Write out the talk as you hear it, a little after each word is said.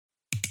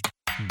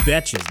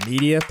Betches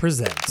Media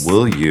presents.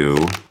 Will you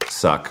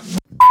suck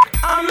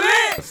I'm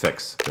lit! to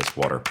fix this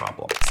water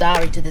problem?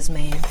 Sorry to this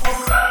man.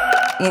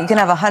 You can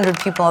have 100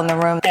 people in the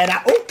room. And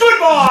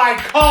goodbye,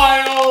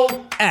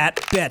 Kyle! At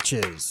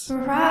Betches.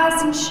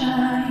 Rise and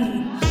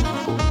shine.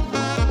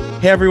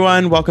 Hey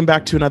everyone, welcome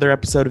back to another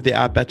episode of the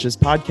At Betches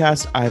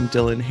podcast. I'm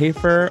Dylan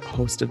Hafer,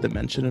 host of the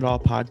Mention It All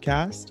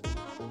podcast.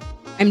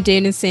 I'm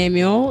Dana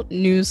Samuel,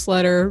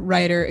 newsletter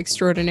writer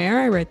extraordinaire.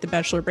 I write the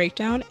Bachelor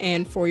Breakdown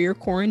and For Your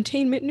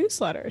Quarantainment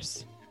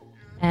newsletters.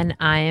 And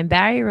I am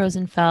Barry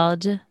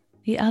Rosenfeld,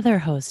 the other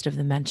host of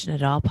the Mention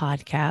It All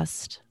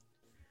podcast.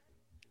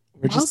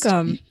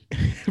 Welcome.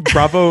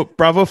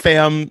 Bravo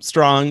fam,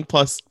 strong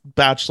plus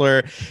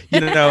Bachelor. You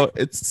know,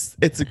 it's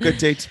a good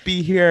day to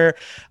be here.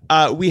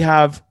 We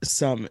have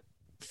some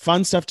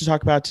fun stuff to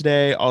talk about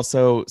today.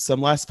 Also, some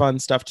less fun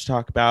stuff to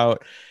talk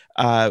about.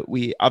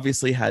 We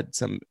obviously had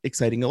some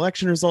exciting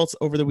election results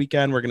over the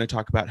weekend. We're going to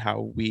talk about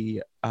how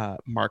we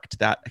marked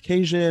that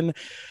occasion.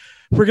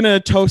 We're going to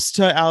toast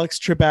to Alex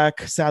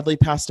Trebek, sadly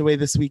passed away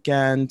this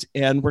weekend.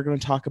 And we're going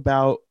to talk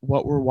about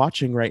what we're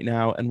watching right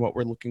now and what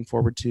we're looking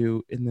forward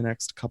to in the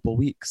next couple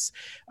weeks.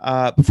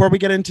 Before we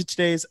get into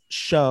today's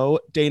show,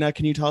 Dana,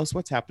 can you tell us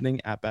what's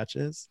happening at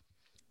Betches?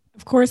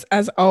 Of course,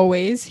 as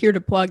always, here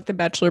to plug the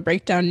Bachelor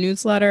Breakdown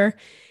newsletter.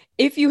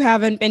 If you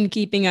haven't been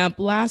keeping up,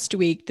 last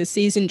week, the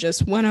season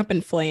just went up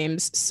in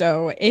flames.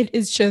 So it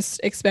is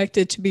just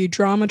expected to be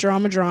drama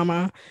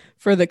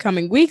for the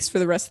coming weeks, for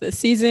the rest of the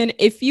season.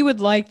 If you would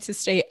like to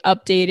stay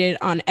updated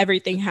on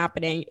everything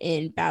happening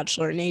in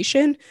Bachelor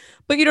Nation,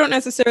 but you don't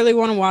necessarily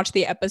want to watch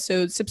the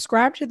episodes,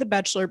 subscribe to the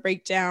Bachelor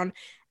Breakdown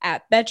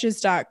at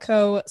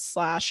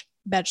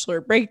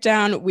betches.co/Bachelor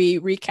Breakdown. We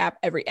recap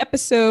every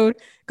episode,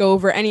 go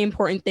over any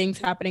important things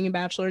happening in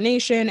Bachelor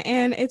Nation,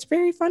 and it's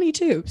very funny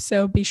too.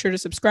 So be sure to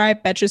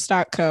subscribe,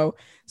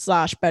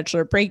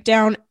 betches.co/Bachelor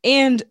Breakdown,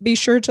 and be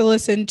sure to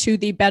listen to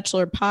the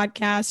Bachelor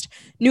podcast.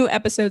 New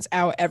episodes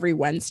out every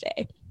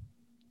Wednesday.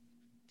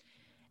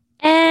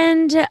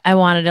 And I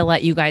wanted to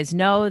let you guys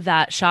know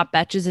that Shop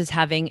Betches is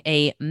having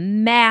a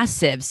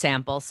massive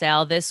sample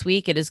sale this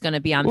week. It is going to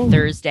be on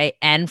Thursday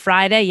and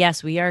Friday.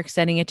 Yes, we are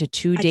extending it to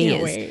 2 days.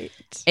 Can't wait.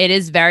 It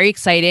is very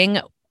exciting.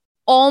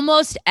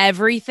 Almost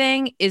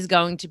everything is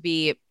going to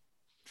be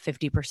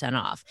 50%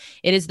 off.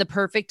 It is the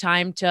perfect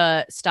time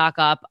to stock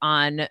up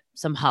on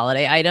some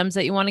holiday items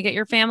that you want to get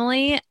your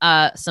family.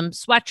 Some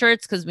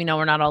sweatshirts, because we know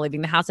we're not all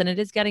leaving the house and it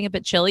is getting a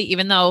bit chilly,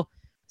 even though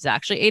it's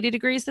actually 80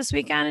 degrees this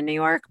weekend in New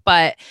York.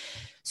 But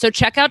so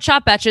check out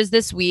Shop Betches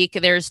this week.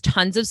 There's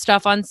tons of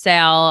stuff on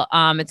sale.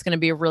 It's going to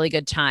be a really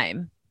good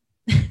time.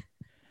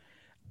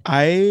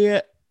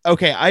 I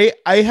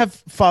have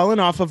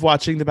fallen off of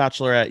watching The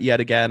Bachelorette yet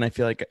again. I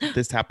feel like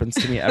this happens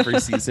to me every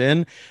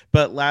season.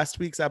 But last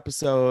week's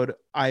episode,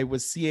 I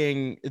was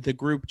seeing the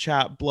group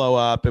chat blow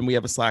up, and we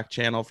have a Slack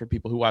channel for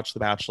people who watch The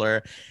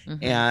Bachelor.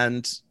 Mm-hmm.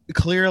 And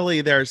clearly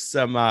there's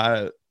some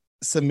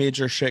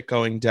major shit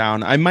going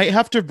down. I might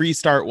have to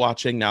restart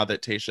watching now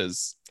that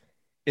Tayshia's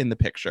in the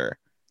picture.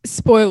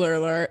 Spoiler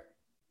alert.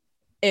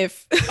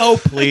 Oh,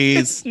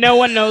 please. No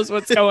one knows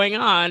what's going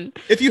on.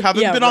 If you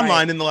haven't been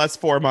online in the last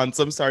 4 months,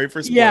 I'm sorry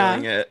for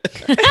spoiling it.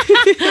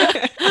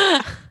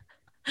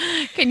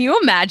 Can you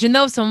imagine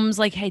though? If someone was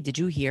like, hey, did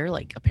you hear?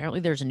 Like, apparently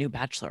there's a new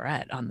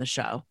Bachelorette on the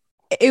show.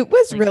 It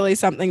was really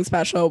something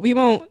special. We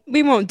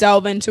won't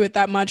delve into it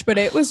that much, but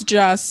it was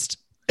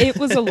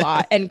a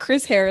lot. And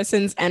Chris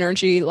Harrison's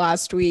energy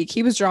last week,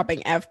 he was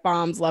dropping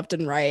F-bombs left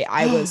and right.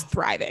 I was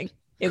thriving.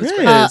 It was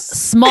great.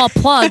 Small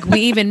plug.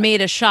 We even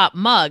made a shop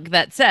mug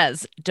that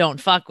says,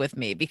 don't fuck with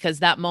me, because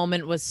that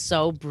moment was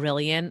so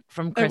brilliant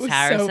from Chris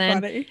Harrison. So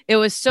funny. It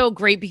was so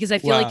great because I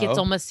feel like it's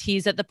almost,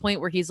 he's at the point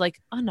where he's like,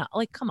 oh no,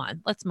 like, come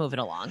on, let's move it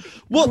along.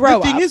 Well,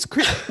 the thing is,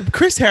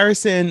 Chris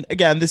Harrison,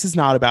 again, this is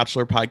not a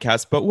Bachelor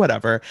podcast, but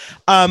whatever.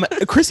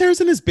 Chris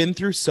Harrison has been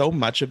through so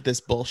much of this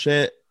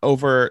bullshit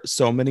over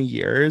so many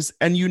years,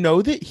 and you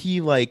know that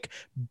he like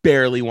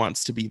barely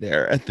wants to be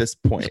there at this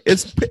point.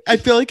 I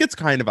feel like it's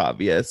kind of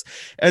obvious.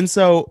 And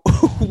so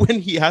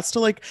when he has to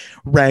like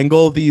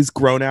wrangle these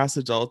grown-ass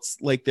adults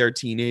like they're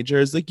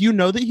teenagers, like, you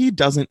know that he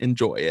doesn't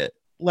enjoy it.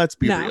 Let's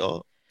be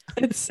real.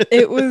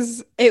 It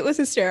was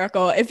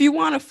hysterical. If you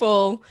want a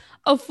full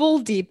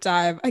deep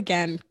dive,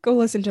 again, go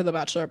listen to the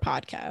Bachelor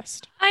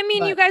podcast. I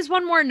mean, you guys,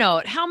 one more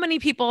note. How many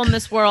people in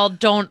this world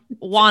don't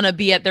want to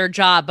be at their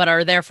job but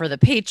are there for the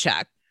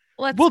paycheck?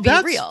 Let's be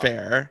that's real.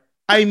 Fair.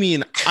 I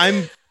mean,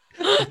 I'm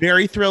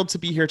very thrilled to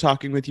be here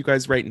talking with you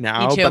guys right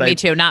now. Me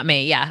too. Not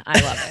me. Yeah, I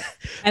love it.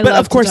 But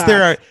of course,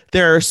 there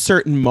are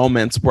certain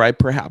moments where I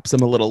perhaps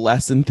am a little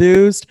less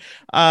enthused.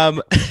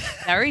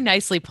 Very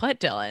nicely put,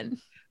 Dylan.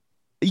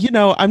 You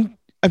know, I'm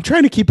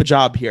trying to keep a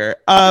job here.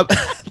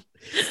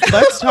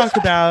 Let's talk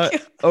about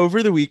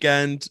over the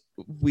weekend.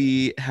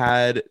 We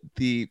had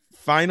the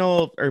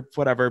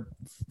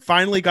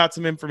finally got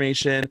some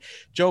information.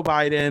 Joe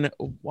Biden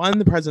won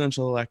the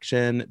presidential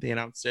election. They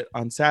announced it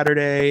on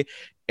Saturday.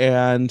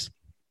 And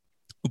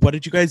what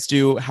did you guys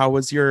do? How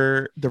was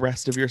the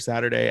rest of your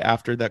Saturday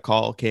after that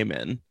call came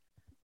in?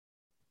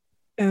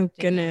 Oh,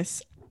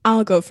 goodness.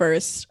 I'll go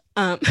first.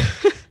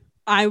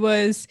 I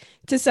was,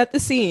 to set the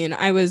scene,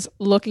 I was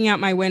looking out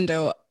my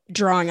window,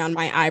 drawing on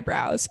my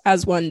eyebrows,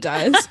 as one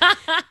does.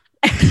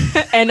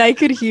 And I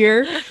could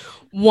hear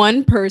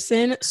one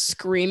person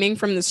screaming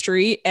from the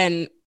street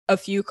and a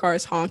few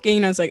cars honking.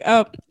 And I was like,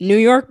 oh, New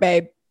York,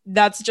 babe.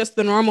 That's just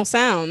the normal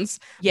sounds.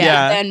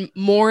 Yeah. And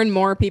more and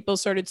more people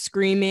started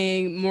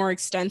screaming, more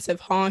extensive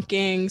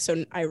honking.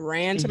 So I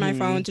ran to my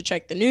phone to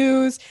check the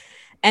news.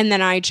 And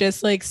then I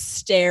just like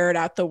stared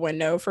out the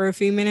window for a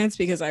few minutes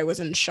because I was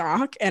in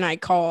shock. And I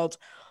called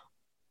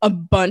a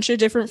bunch of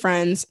different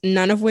friends,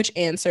 none of which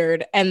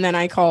answered. And then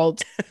I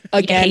called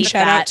again,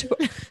 shout out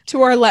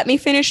to our Let Me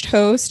Finish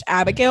host,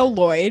 Abigail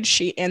Lloyd.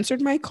 She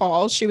answered my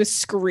call. She was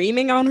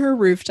screaming on her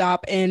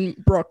rooftop in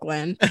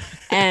Brooklyn.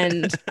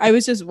 And I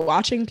was just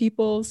watching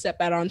people step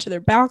out onto their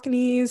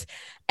balconies.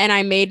 And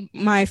I made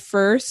my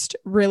first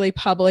really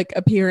public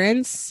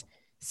appearance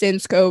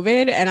since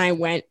COVID. And I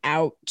went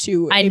out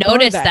to I a bar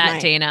noticed that that,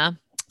 night. Dana.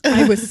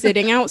 I was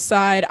sitting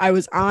outside. I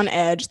was on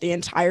edge the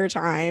entire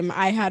time.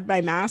 I had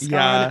my mask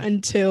on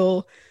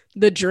until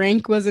the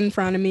drink was in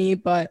front of me,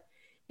 but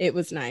it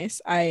was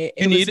nice.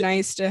 It was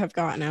nice to have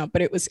gotten out,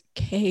 but it was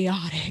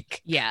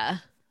chaotic. Yeah.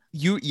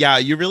 You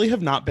really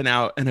have not been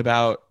out and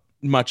about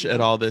much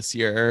at all this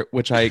year,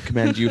 which I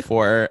commend you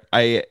for.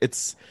 I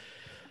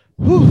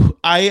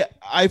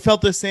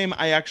felt the same.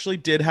 I actually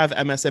did have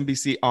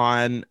MSNBC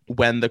on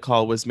when the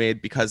call was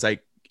made because I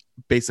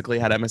basically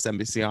had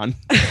MSNBC on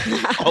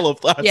all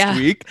of last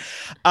week.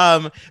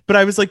 But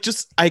I was like,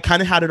 I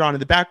kind of had it on in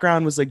the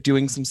background, was like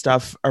doing some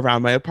stuff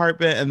around my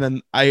apartment. And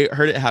then I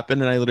heard it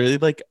happen and I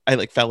literally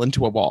I fell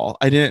into a wall.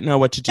 I didn't know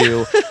what to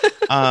do.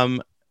 It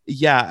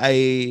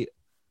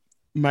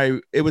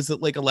was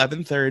at like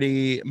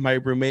 11:30. My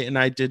roommate and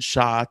I did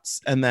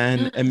shots and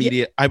then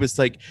I was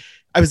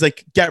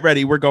like, get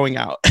ready. We're going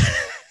out.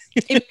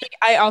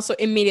 I also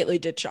immediately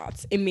did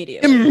shots.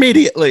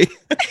 Immediately.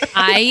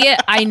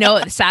 I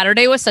know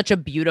Saturday was such a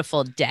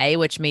beautiful day,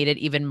 which made it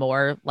even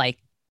more like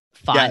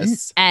fun.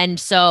 Yes. And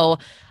so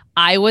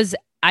I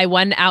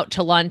went out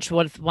to lunch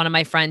with one of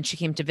my friends. She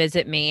came to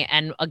visit me.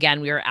 And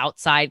again, we were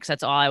outside because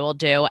that's all I will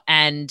do.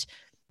 And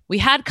we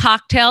had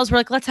cocktails. We're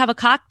like, let's have a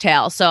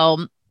cocktail.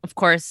 So of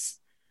course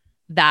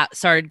that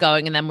started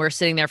going, and then we're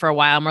sitting there for a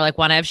while and we're like,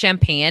 want to have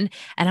champagne?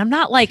 And I'm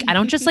not like, I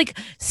don't just like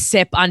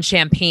sip on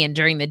champagne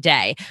during the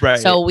day. Right.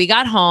 So we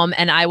got home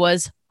and I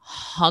was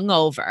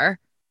hungover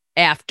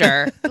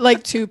after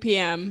like 2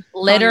 p.m.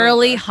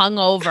 literally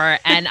hungover.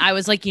 And I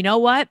was like, you know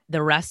what?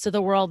 The rest of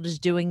the world is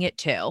doing it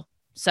too.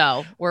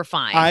 So we're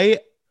fine.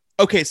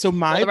 So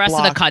the rest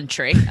of the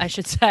country, I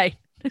should say.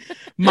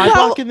 My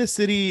block in the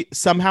city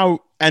somehow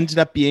ended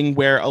up being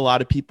where a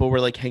lot of people were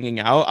like hanging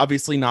out.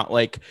 Obviously not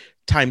like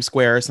Times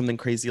Square or something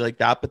crazy like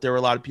that, but there were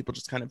a lot of people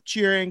just kind of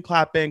cheering,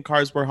 clapping,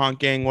 cars were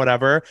honking,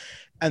 whatever.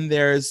 And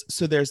there's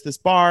this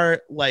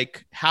bar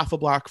like half a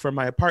block from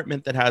my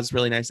apartment that has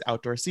really nice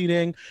outdoor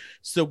seating.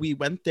 So we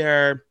went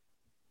there.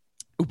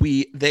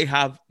 They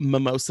have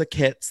mimosa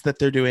kits that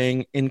they're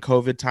doing in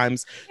COVID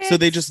times. So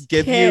they just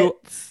give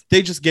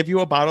you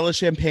a bottle of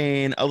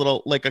champagne, a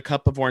little like a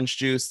cup of orange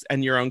juice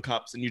and your own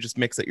cups, and you just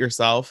mix it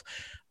yourself.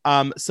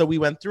 So we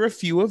went through a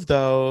few of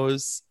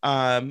those.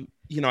 I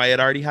had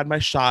already had my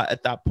shot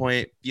at that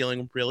point,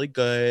 feeling really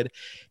good.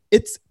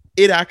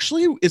 It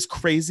actually is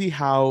crazy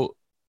how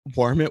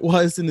warm it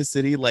was in the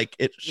city. Like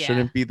it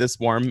shouldn't be this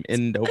warm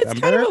in November. It's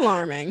kind of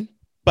alarming.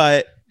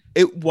 But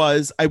it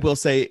was, I will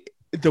say,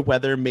 the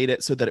weather made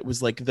it so that it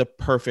was like the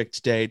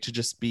perfect day to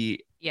just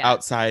be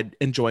outside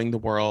enjoying the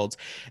world.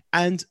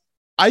 And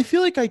I feel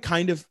like I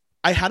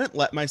hadn't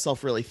let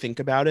myself really think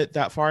about it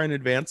that far in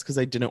advance because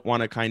I didn't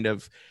want to kind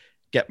of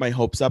get my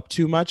hopes up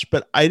too much,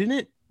 but I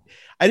didn't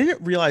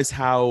realize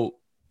how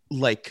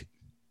much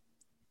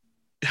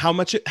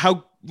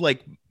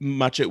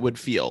it would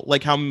feel,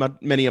 like how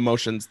many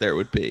emotions there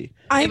would be.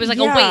 It was like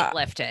a weight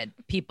lifted.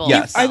 People.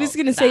 Yes. I was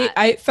going to say,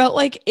 I felt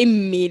like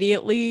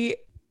immediately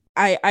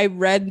I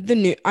read the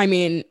new,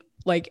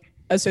 like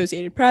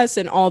Associated Press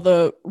and all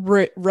the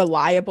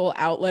reliable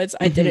outlets.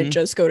 I didn't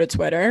just go to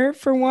Twitter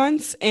for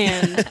once.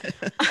 And,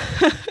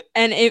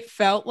 and it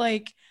felt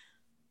like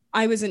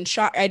I was in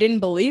shock. I didn't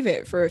believe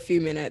it for a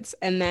few minutes.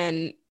 And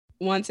then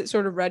once it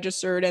sort of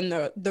registered and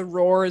the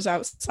roars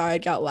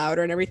outside got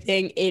louder and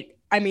everything,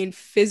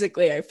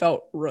 physically I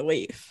felt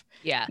relief.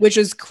 Yeah. Which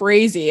is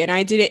crazy. And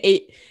I did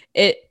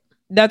it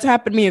that's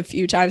happened to me a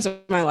few times in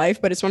my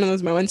life, but it's one of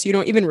those moments you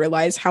don't even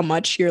realize how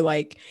much you're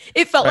like,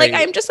 it felt like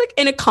I'm just like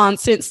in a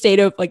constant state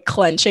of like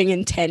clenching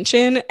and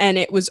tension. And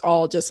it was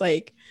all just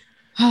like,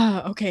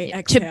 okay,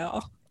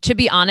 exhale. To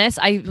be honest,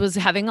 I was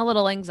having a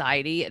little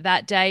anxiety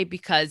that day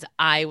because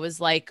I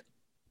was like,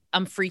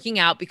 I'm freaking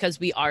out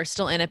because we are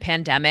still in a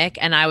pandemic.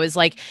 And I was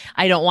like,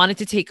 I don't want it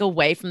to take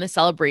away from the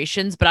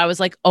celebrations, but I was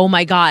like, oh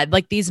my God,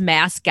 like these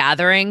mass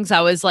gatherings.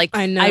 I was like,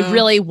 I know.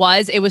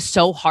 It was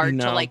so hard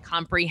to like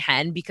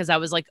comprehend because I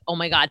was like, oh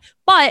my God.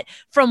 But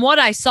from what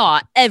I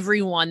saw,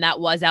 everyone that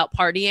was out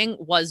partying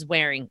was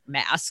wearing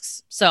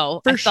masks.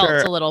 So I felt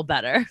a little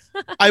better.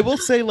 I will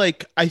say,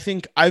 like, I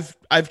think I've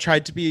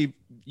tried to be,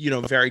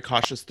 very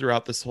cautious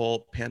throughout this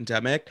whole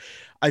pandemic.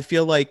 I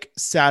feel like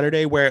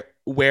Saturday,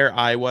 where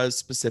I was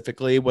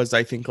specifically, was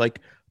I think like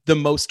the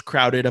most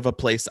crowded of a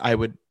place I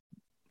would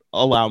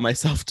allow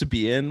myself to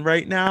be in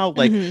right now.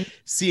 Like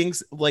seeing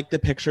like the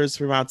pictures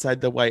from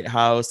outside the White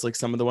House, like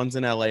some of the ones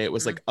in LA, it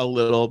was like a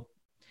little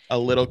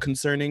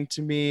concerning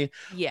to me.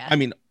 Yeah. I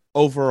mean,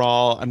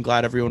 overall, I'm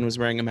glad everyone was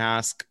wearing a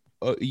mask.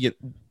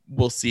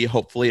 We'll see.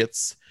 Hopefully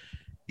it's,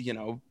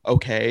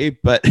 okay.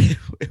 But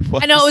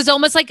I know it was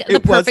almost like the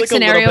perfect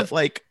scenario of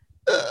like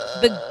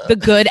the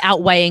good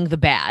outweighing the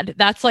bad.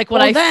 That's like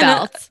what I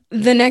felt.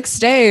 The next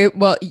day,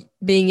 well,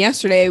 being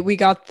yesterday, we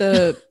got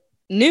the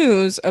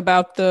news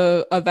about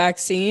a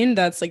vaccine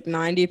that's like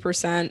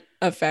 90%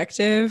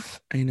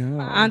 effective. I know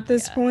at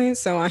this point.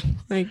 So I'm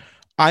like,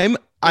 I'm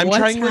what's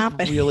trying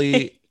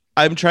happening?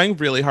 I'm trying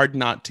really hard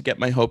not to get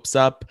my hopes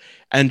up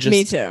and just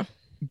Me too.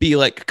 Be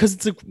like, because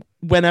it's like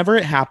whenever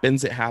it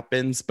happens,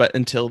 but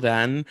until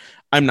then,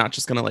 I'm not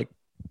just gonna like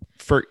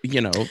right.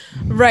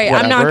 whatever.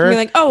 I'm not gonna be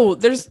like, oh,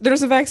 there's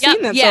a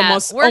vaccine that's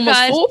almost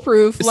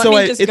foolproof. Let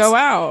me just go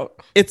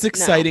out. It's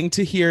exciting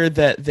to hear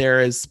that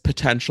there is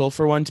potential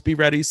for one to be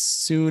ready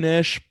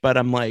soonish, but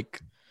I'm like,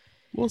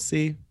 we'll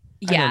see.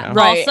 Yeah,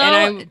 right. Also,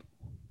 And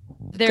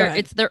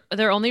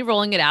they're only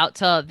rolling it out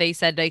till they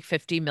said like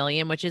 50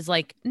 million, which is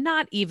like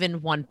not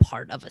even one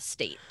part of a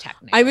state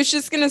technically. I was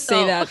just gonna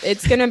say that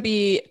it's gonna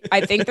be.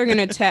 I think they're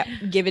gonna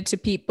give it to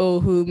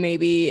people who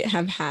maybe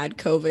have had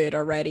COVID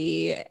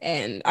already.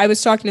 And I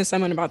was talking to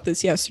someone about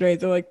this yesterday.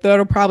 They're like,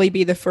 that'll probably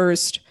be the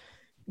first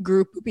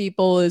group of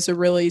people is a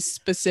really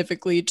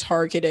specifically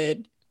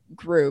targeted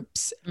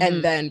groups,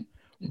 and then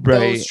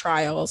those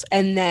trials,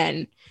 and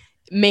then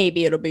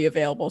maybe it'll be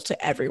available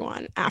to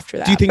everyone after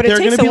that. Do you think but it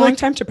takes a long like,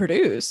 time to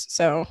produce?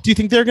 So do you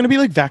think they're going to be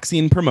like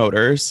vaccine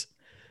promoters?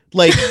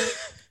 Like,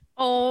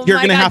 oh, you're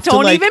going to have to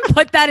like, even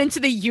put that into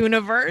the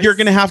universe. You're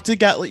going to have to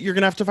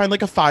find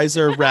like a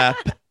Pfizer rep,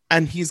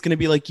 and he's going to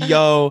be like,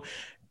 "Yo,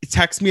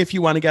 text me if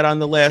you want to get on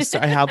the list.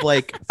 I have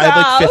like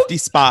 50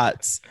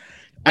 spots,"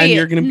 and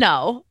you're going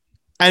to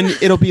and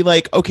it'll be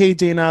like, "Okay,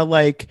 Dana,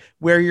 like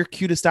wear your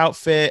cutest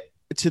outfit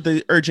to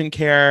the urgent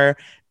care."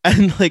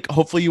 And like,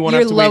 hopefully you won't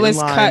have to wait in line. Your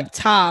lowest cut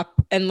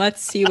top, and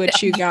let's see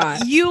what you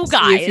got. You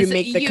guys, if you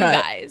make the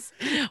cut. Guys.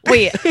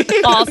 Wait.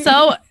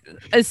 Also,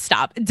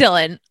 stop,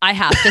 Dylan. I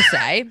have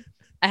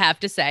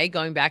to say,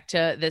 going back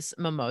to this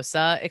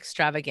mimosa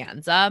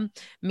extravaganza,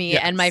 me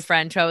and my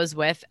friend who I was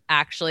with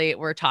actually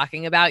were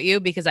talking about you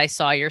because I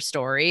saw your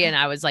story, and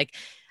I was like,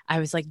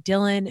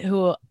 Dylan,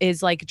 who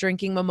is like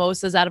drinking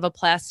mimosas out of a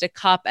plastic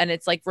cup, and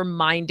it's like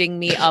reminding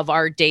me of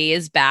our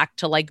days back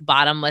to like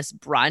bottomless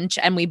brunch,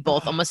 and we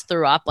both almost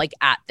threw up like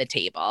at the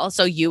table.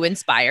 So you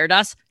inspired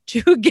us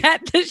to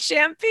get the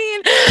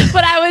champagne,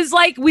 but I was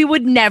like, we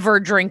would never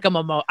drink a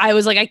mimosa. I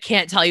was like, I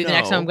can't tell you the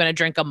next time I'm going to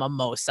drink a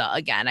mimosa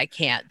again. I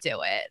can't do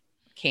it.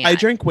 I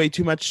drank way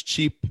too much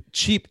cheap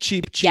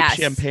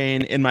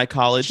champagne in my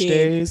college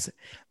days,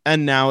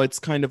 and now it's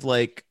kind of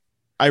like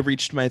I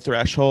reached my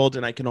threshold,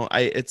 and it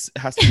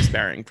has to be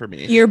sparing for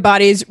me. Your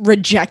body's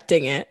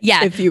rejecting it.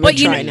 Yeah. If you would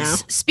try now.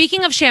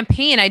 Speaking of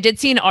champagne, I did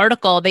see an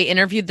article. They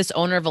interviewed this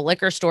owner of a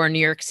liquor store in New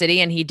York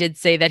City, and he did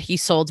say that he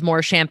sold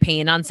more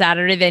champagne on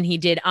Saturday than he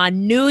did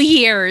on New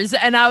Year's.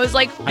 And I was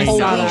like,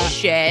 holy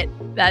shit.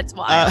 That's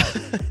wild.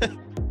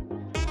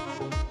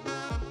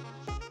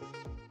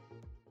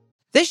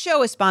 This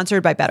show is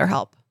sponsored by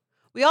BetterHelp.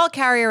 We all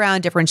carry around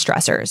different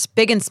stressors,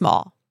 big and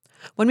small.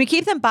 When we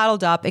keep them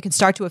bottled up, it can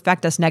start to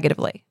affect us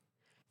negatively.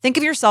 Think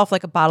of yourself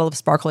like a bottle of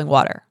sparkling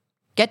water.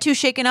 Get too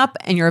shaken up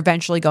and you're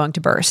eventually going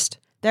to burst.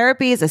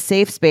 Therapy is a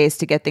safe space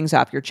to get things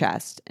off your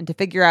chest and to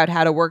figure out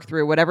how to work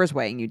through whatever's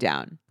weighing you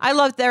down. I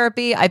love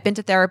therapy. I've been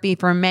to therapy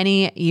for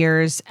many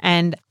years,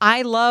 and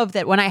I love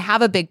that when I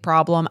have a big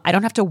problem, I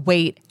don't have to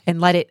wait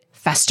and let it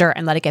fester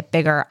and let it get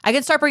bigger. I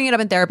can start bringing it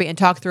up in therapy and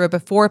talk through it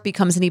before it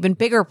becomes an even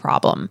bigger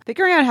problem.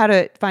 Figuring out how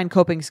to find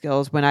coping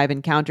skills when I've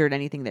encountered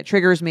anything that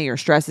triggers me or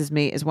stresses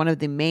me is one of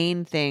the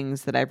main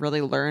things that I've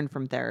really learned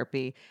from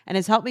therapy, and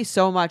has helped me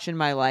so much in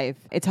my life.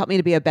 It's helped me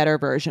to be a better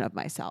version of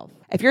myself.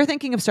 If you're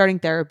thinking of starting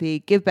therapy,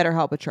 give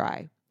BetterHelp a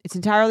try. It's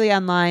entirely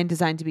online,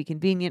 designed to be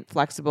convenient,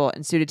 flexible,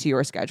 and suited to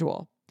your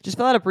schedule. Just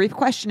fill out a brief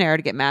questionnaire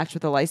to get matched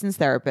with a licensed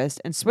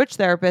therapist, and switch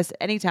therapists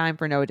anytime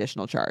for no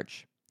additional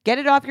charge. Get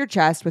it off your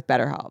chest with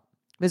BetterHelp.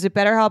 Visit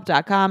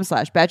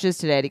BetterHelp.com/Betches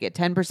today to get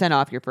 10%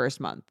 off your first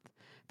month.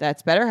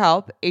 That's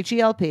BetterHelp,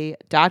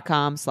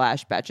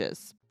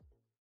 HELP.com/Betches.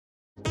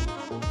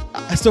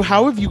 So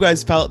how have you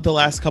guys felt the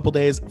last couple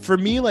days? For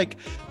me, like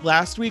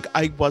last week,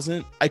 I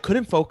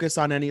couldn't focus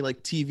on any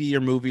like TV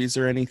or movies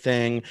or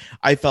anything.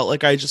 I felt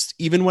like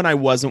even when I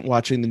wasn't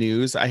watching the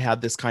news, I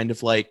had this kind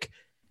of like,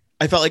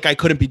 I felt like I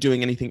couldn't be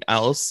doing anything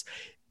else.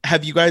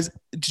 Did you guys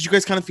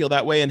kind of feel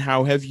that way? And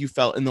how have you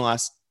felt in the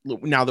last,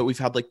 now that we've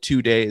had like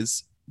 2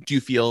 days? Do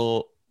you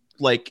feel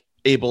like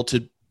able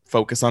to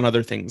focus on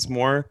other things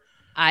more?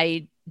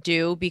 I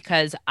do,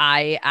 because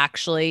I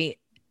actually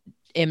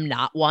am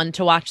not one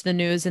to watch the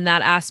news in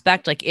that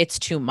aspect. Like, it's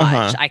too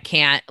much. I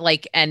can't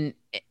like, and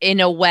in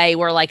a way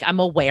where like I'm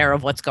aware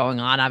of what's going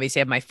on. Obviously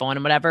I have my phone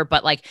and whatever,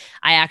 but like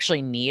I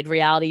actually need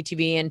reality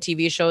TV and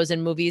TV shows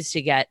and movies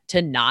to get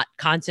to not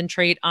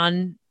concentrate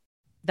on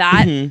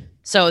that. Mhm.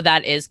 So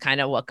that is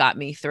kind of what got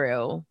me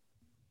through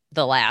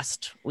the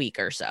last week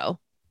or so.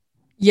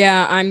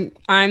 Yeah,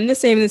 I'm the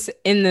same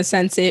in the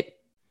sense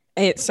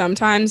it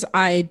sometimes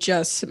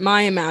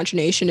my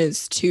imagination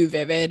is too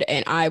vivid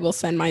and I will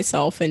send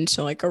myself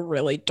into like a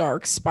really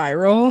dark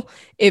spiral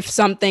if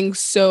something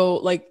so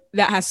like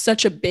that has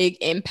such a big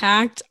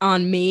impact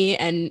on me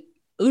and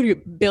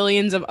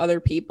billions of other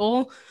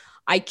people.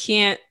 I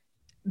can't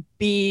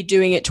be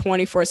doing it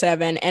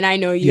 24/7. And I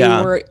know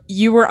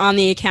you were on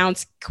the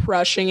accounts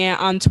crushing it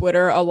on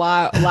Twitter a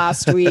lot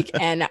last week.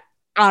 And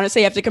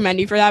honestly, I have to commend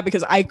you for that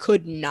because I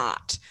could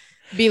not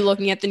be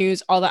looking at the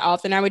news all that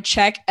often. I would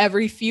check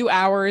every few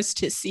hours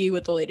to see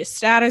what the latest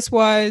status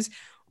was,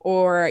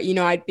 or, you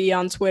know, I'd be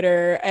on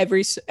Twitter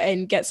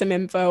and get some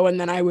info. And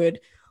then I would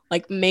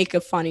like make a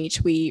funny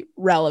tweet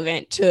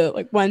relevant to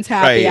like when's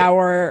happy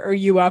hour or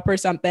you up or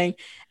something.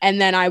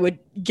 And then I would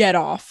get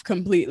off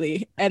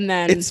completely. And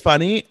then it's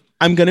funny.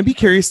 I'm going to be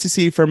curious to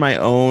see for my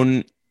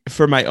own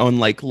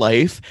like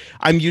life.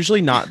 I'm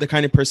usually not the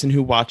kind of person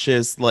who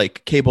watches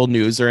like cable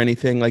news or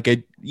anything. Like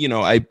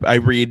I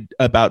read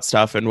about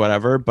stuff and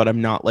whatever, but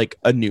I'm not like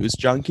a news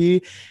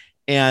junkie.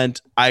 And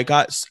I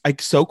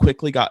so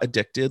quickly got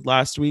addicted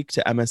last week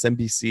to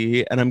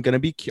MSNBC, and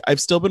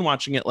I've still been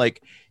watching it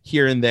like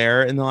here and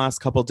there in the last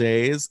couple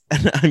days,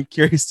 and I'm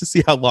curious to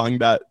see how long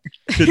that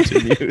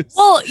continues.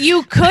 Well,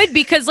 you could,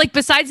 because like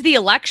besides the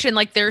election,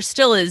 like there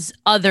still is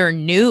other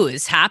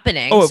news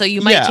happening. So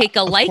you might take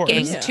a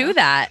liking to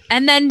that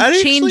and then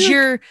change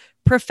your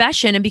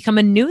profession and become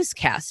a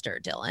newscaster,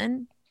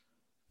 Dylan.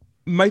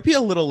 Might be a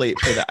little late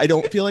for that. I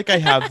don't feel like I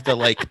have the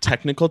like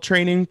technical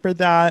training for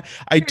that.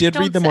 I did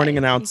read the morning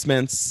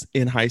announcements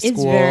in high school.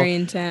 It's very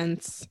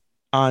intense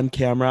on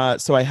camera.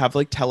 So I have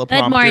like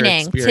teleprompter Good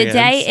morning. experience.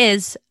 Today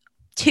is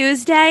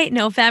Tuesday,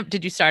 November.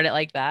 Did you start it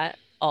like that?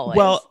 Always.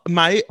 Well,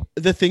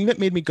 the thing that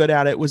made me good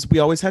at it was we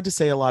always had to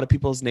say a lot of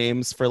people's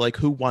names for like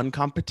who won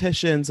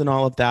competitions and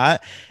all of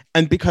that.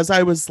 And because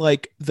I was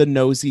like the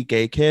nosy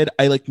gay kid,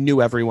 I like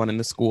knew everyone in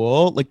the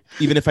school. Like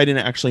even if I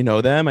didn't actually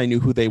know them, I knew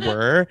who they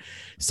were.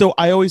 So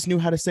I always knew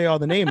how to say all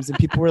the names. And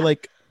people were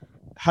like,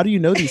 "How do you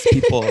know these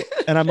people?"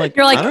 And I'm like,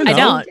 "You're like, I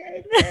don't."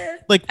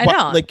 Like what?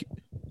 Don't. Like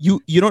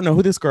you don't know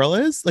who this girl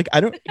is? Like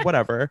I don't.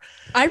 Whatever.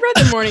 I read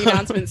the morning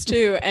announcements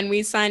too, and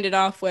we signed it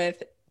off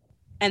with,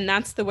 "And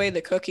that's the way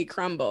the cookie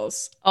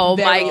crumbles." Oh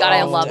my God,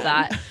 I love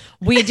that.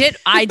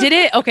 I did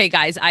it. Okay,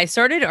 guys, I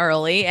started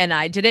early and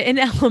I did it in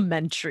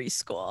elementary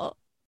school.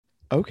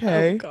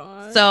 Okay. Oh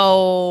God.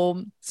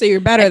 So you're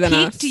better than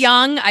us.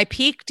 I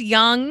peaked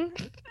young.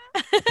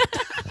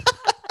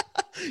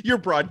 Your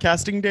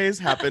broadcasting days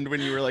happened when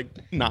you were like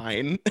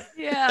 9.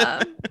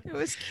 Yeah, it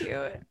was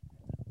cute.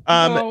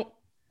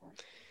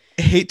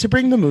 Hate to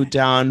bring the mood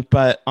down,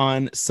 but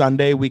on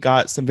Sunday we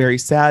got some very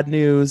sad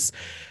news.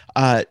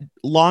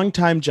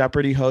 Longtime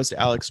Jeopardy host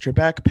Alex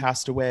Trebek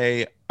passed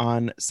away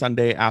on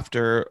Sunday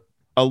after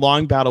a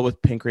long battle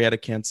with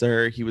pancreatic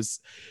cancer. He was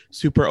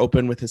super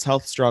open with his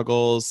health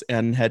struggles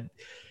and had,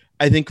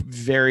 I think,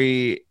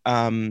 very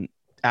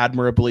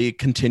admirably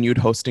continued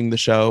hosting the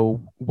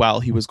show while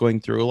he was going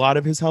through a lot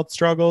of his health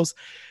struggles.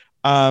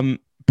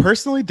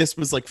 Personally, this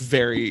was like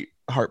very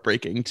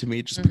heartbreaking to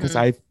me just because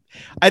I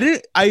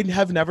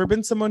have never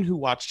been someone who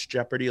watched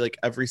Jeopardy like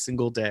every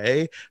single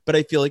day, but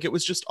I feel like it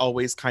was just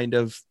always kind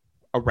of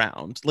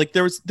around. Like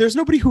there's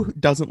nobody who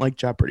doesn't like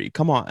Jeopardy.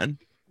 Come on.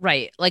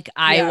 Right. Like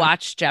I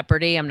watch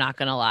Jeopardy, I'm not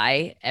gonna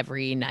lie,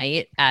 every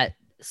night at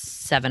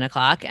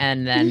 7:00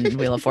 and then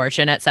Wheel of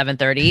Fortune at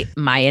 7:30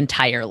 my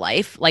entire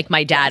life. Like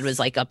my dad was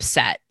like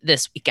upset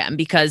this weekend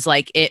because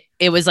like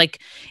it was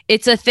like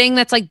it's a thing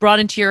that's like brought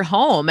into your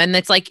home, and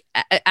it's like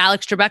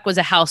Alex Trebek was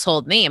a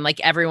household name. Like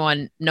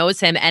everyone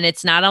knows him, and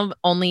it's not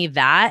only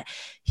that,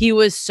 he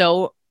was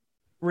so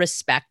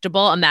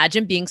respectable.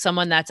 Imagine being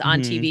someone that's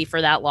on TV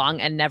for that long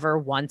and never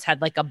once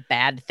had like a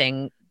bad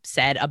thing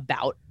said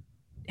about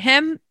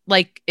him.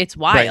 Like it's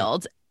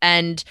wild. Right.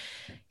 And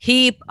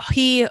he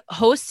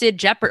hosted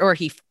Jeopardy, or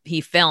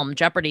he filmed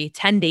Jeopardy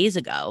 10 days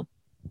ago,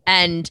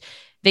 and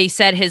they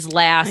said his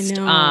last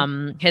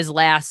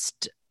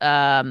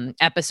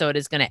episode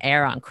is going to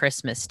air on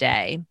Christmas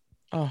Day,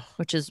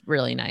 which is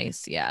really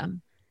nice. Yeah,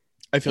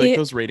 I feel like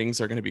those ratings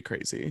are going to be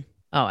crazy.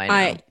 Oh, I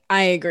know.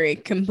 I agree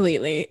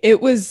completely.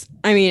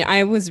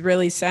 I was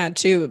really sad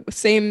too.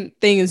 Same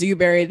thing as you,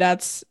 Barry.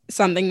 That's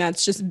something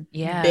that's just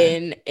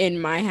been in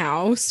my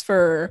house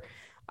for,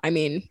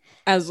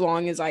 as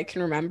long as I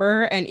can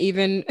remember. And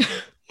even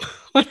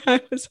when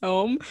I was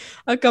home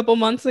a couple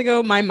months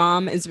ago, my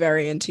mom is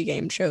very into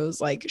game shows.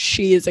 Like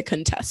she is a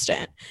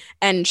contestant,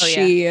 and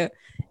she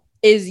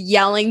is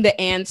yelling the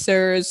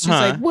answers. She's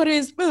like, "What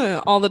is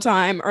all the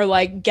time?" Or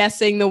like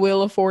guessing the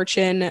Wheel of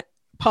Fortune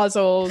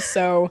puzzles.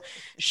 So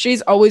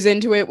she's always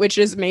into it, which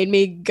has made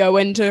me go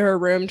into her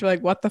room to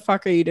like, "What the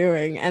fuck are you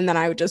doing?" And then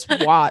I would just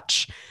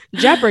watch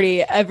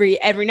Jeopardy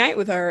every night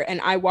with her, and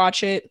I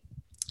watch it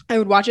I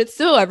would watch it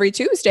still every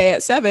Tuesday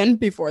at 7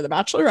 before The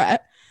Bachelorette.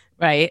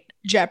 Right.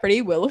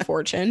 Jeopardy, Wheel of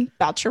Fortune,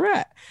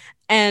 Bachelorette.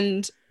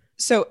 And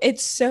so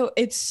it's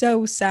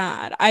so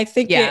sad. I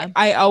think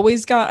I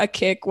always got a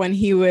kick when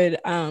he would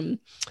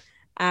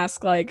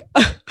ask like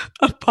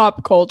a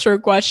pop culture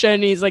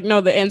question. He's like, no,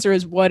 the answer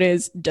is what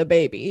is da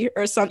baby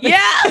or something.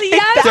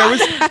 Yeah. There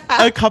was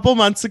a couple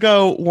months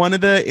ago, one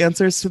of the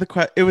answers to the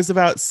question, it was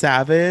about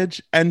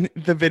Savage, and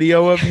the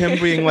video of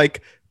him being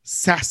like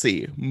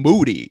sassy,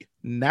 moody,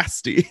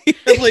 nasty.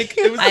 Like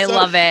it was I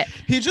love it.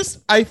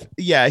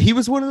 He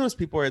was one of those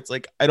people where it's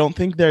like, I don't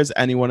think there's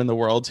anyone in the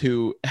world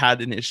who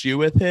had an issue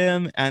with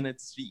him. And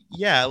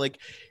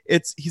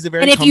he's a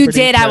very, and if you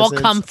did, presence. I will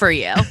come for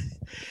you.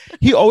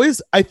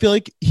 I feel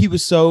like he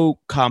was so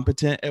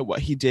competent at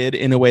what he did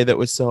in a way that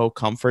was so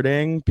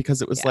comforting,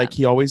 because it was like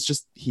he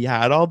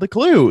had all the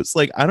clues.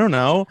 Like, I don't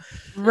know.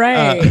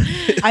 Right.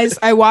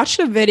 I watched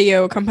a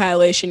video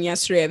compilation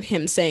yesterday of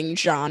him saying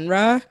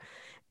genre,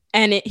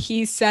 and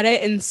he said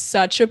it in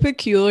such a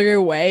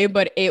peculiar way,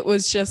 but it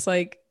was just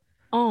like,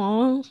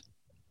 oh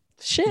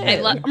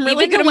shit. I'm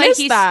really gonna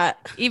miss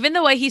that. Even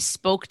the way he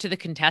spoke to the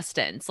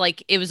contestants,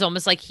 like it was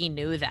almost like he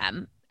knew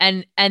them.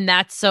 And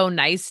that's so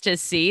nice to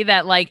see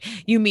that, like,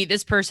 you meet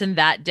this person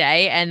that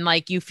day and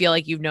like you feel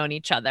like you've known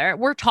each other.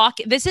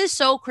 This is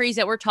so crazy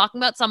that we're talking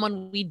about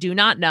someone we do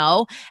not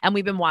know and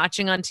we've been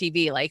watching on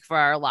TV like for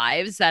our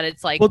lives, that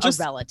it's like a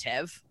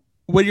relative.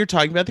 When you're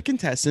talking about the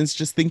contestants,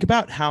 just think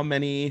about how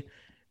many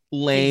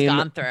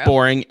lame,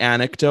 boring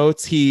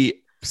anecdotes he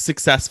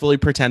successfully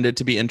pretended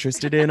to be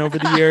interested in over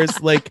the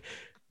years. Like,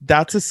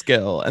 that's a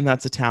skill and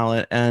that's a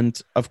talent. And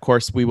of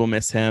course we will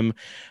miss him.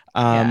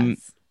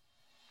 Yes.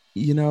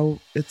 You know,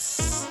 it's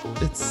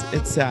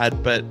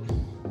sad, but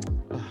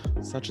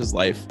such is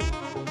life.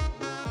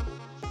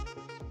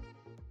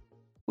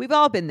 We've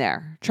all been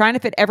there, trying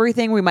to fit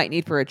everything we might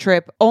need for a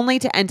trip, only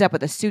to end up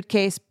with a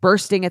suitcase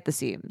bursting at the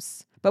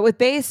seams. But with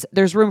Béis,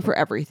 there's room for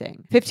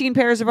everything. 15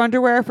 pairs of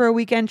underwear for a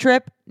weekend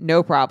trip?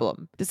 No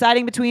problem.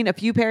 Deciding between a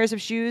few pairs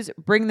of shoes?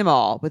 Bring them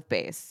all with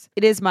Béis.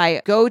 It is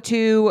my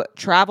go-to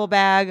travel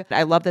bag.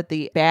 I love that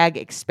the bag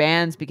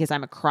expands because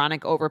I'm a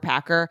chronic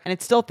overpacker, and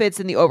it still fits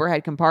in the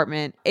overhead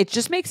compartment. It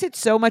just makes it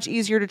so much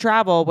easier to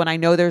travel when I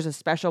know there's a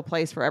special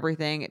place for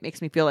everything. It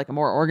makes me feel like a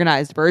more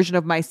organized version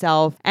of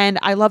myself. And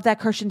I love that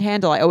cushioned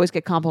handle. I always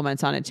get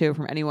compliments on it too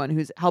from anyone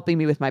who's helping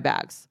me with my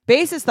bags.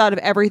 Béis has thought of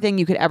everything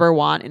you could ever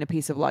want in a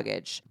piece of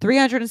luggage.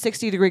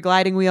 360-degree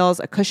gliding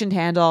wheels, a cushioned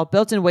handle,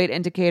 built-in weight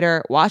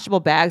indicator, washable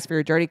bags for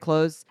your dirty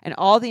clothes, and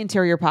all the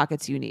interior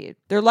pockets you need.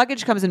 Their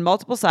luggage comes in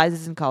multiple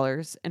sizes and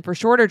colors, and for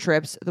shorter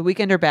trips, the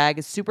Weekender bag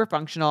is super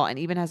functional and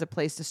even has a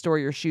place to store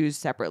your shoes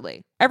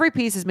separately. Every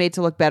piece is made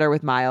to look better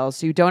with miles,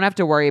 so you don't have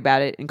to worry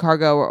about it in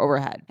cargo or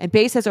overhead. And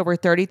Béis has over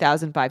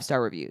 30,000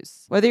 five-star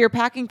reviews. Whether you're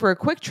packing for a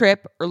quick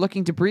trip or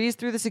looking to breeze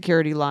through the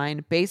security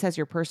line, Béis has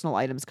your personal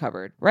items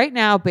covered. Right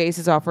now, Béis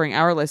is offering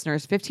our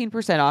listeners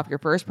 15% off your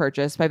first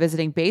purchase by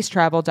visiting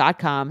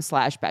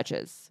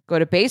beistravel.com/betches. Go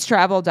to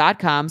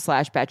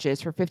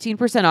beistravel.com/betches for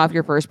 15% off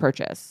your first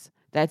purchase.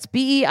 That's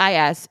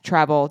BEIS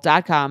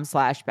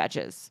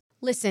travel.com/betches.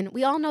 Listen,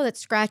 we all know that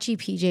scratchy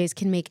PJs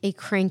can make a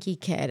cranky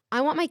kid.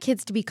 I want my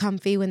kids to be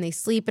comfy when they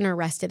sleep and are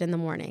rested in the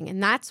morning,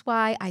 and that's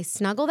why I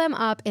snuggle them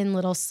up in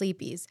Little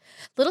Sleepies.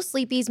 Little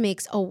Sleepies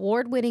makes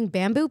award-winning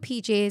bamboo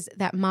PJs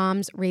that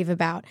moms rave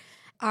about.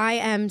 I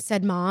am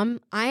said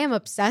mom. I am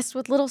obsessed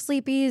with Little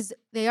Sleepies.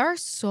 They are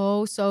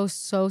so, so,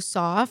 so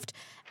soft.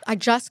 I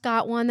just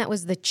got one that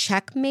was the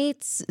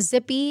Checkmates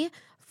Zippy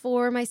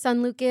for my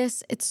son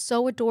Lucas. It's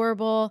so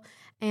adorable.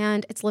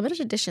 And it's limited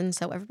edition,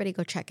 so everybody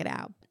go check it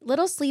out.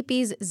 Little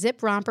Sleepies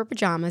Zip Romper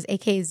Pajamas,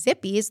 aka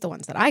Zippies, the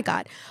ones that I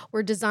got,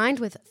 were designed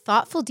with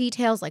thoughtful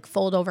details like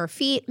fold-over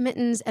feet,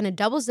 mittens, and a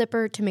double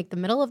zipper to make the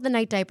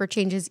middle-of-the-night diaper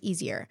changes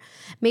easier.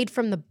 Made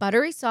from the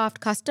buttery soft,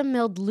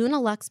 custom-milled Luna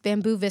Luxe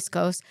bamboo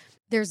viscose,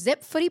 their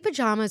zip footy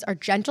pajamas are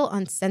gentle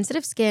on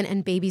sensitive skin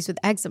and babies with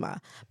eczema.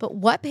 But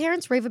what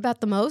parents rave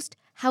about the most?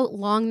 How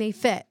long they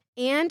fit.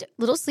 And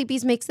Little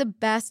Sleepies makes the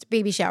best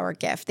baby shower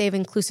gift. They have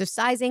inclusive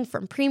sizing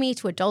from preemie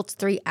to adults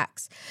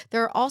 3X.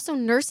 There are also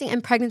nursing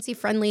and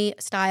pregnancy-friendly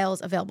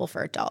styles available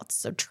for adults.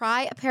 So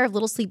try a pair of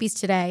Little Sleepies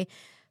today.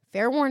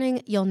 Fair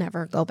warning, you'll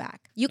never go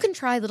back. You can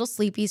try Little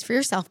Sleepies for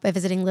yourself by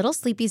visiting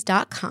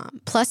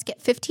littlesleepies.com. Plus,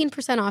 get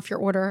 15% off your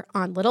order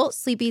on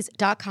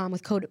littlesleepies.com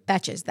with code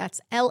BETCHES.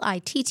 That's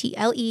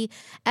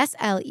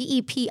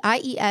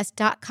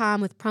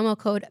LITTLESLEEPIES.com with promo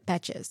code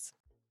BETCHES.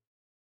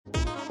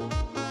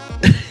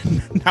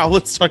 Now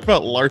let's talk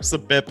about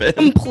Larsa Pippen.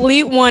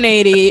 Complete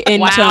 180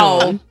 in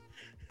tone.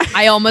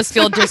 I almost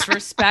feel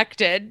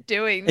disrespected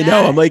doing that. I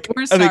know. I'm like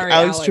sorry,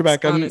 Alex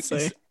Trebek.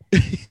 Honestly.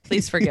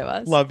 Please forgive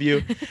us. Love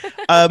you.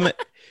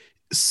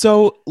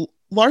 So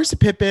Larsa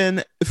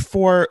Pippen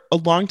for a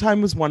long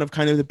time was one of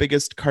kind of the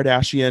biggest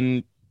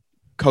Kardashian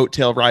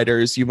coattail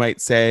riders, you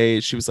might say.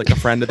 She was like a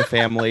friend of the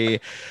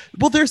family.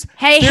 Well, there's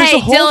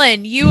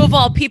Dylan, you of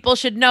all people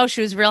should know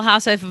she was Real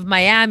Housewife of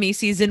Miami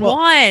season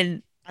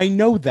 1. I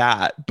know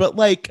that, but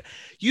like,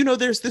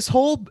 there's this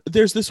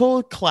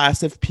whole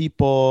class of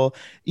people,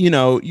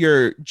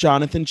 your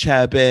Jonathan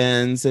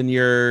Chebbins and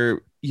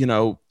your,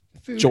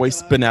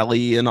 Joyce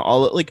Bonelli and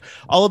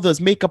all of those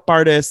makeup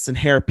artists and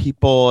hair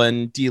people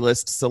and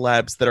D-list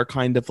celebs that are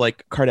kind of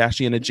like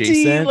Kardashian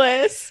adjacent.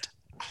 D-list.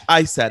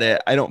 I said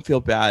it. I don't feel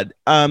bad.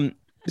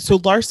 So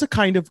Larsa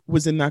kind of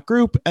was in that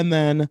group, and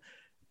then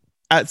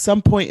at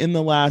some point in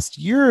the last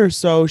year or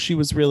so, she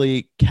was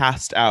really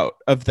cast out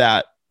of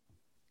that,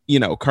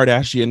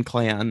 Kardashian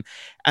clan,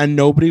 and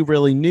nobody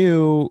really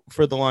knew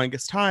for the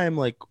longest time,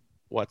 like,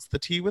 what's the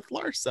tea with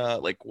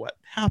Larsa? Like, what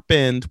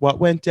happened? What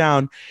went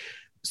down?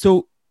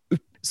 So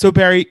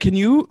Barry, can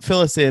you fill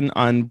us in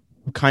on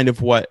kind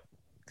of what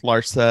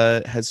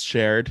Larsa has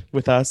shared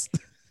with us?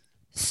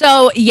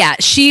 So yeah,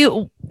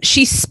 she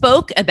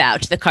spoke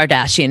about the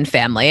Kardashian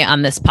family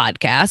on this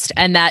podcast,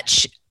 and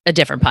that a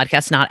different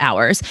podcast, not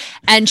ours.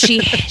 And she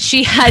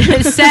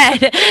had said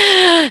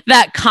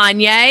that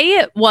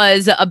Kanye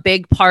was a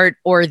big part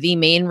or the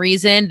main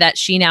reason that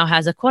she now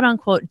has a quote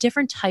unquote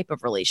different type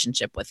of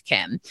relationship with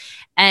Kim.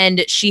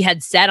 And she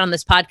had said on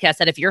this podcast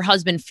that if your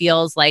husband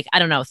feels like, I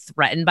don't know,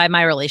 threatened by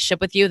my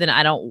relationship with you, then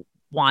I don't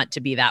want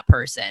to be that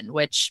person,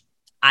 which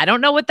I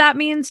don't know what that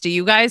means. Do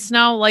you guys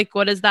know? Like,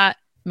 what does that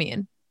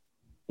mean?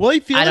 Well,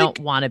 I don't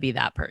want to be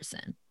that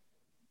person.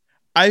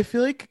 I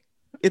feel like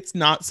it's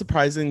not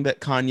surprising that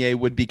Kanye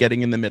would be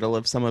getting in the middle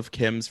of some of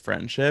Kim's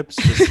friendships.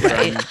 Just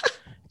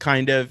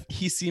from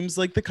he seems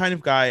like the kind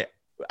of guy.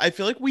 I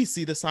feel like we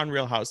see this on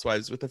Real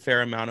Housewives with a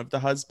fair amount of the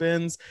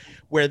husbands,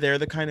 where they're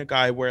the kind of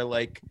guy where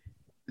like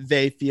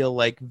they feel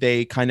like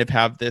they kind of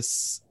have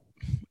this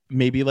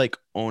maybe like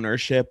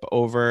ownership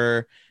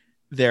over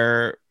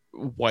their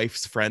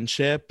wife's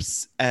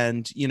friendships,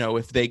 and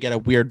if they get a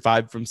weird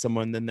vibe from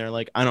someone, then they're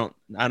like, I don't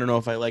know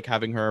if I like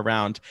having her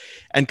around.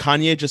 And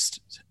Kanye,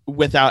 just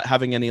without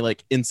having any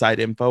like inside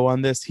info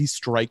on this, he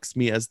strikes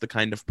me as the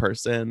kind of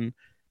person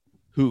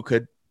who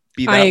could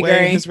be that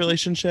way in his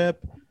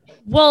relationship.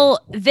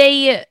 Well,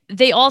 they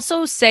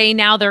also say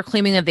now they're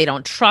claiming that they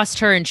don't trust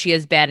her and she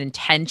has bad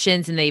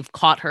intentions, and they've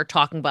caught her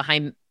talking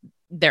behind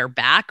their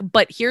back.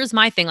 But here's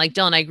my thing, like,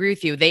 Dylan, I agree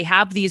with you. They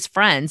have these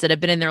friends that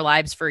have been in their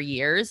lives for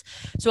years.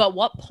 So at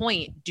what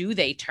point do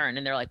they turn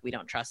and they're like, we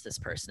don't trust this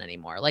person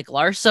anymore? Like,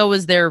 Larsa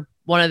was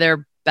one of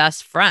their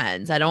best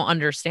friends. I don't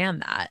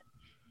understand that.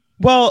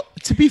 Well,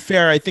 to be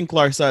fair, I think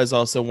Larsa is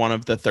also one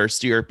of the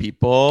thirstier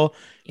people.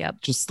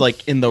 Yep. Just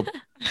like in the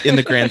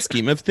grand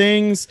scheme of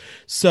things.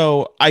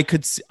 So I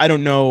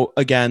don't know,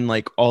 again,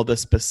 like all the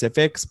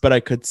specifics, but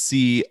I could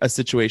see a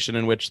situation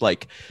in which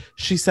like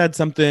she said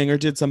something or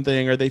did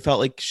something, or they felt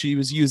like she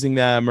was using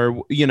them,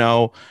 or,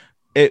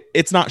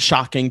 it's not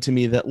shocking to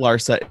me that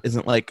Larsa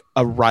isn't like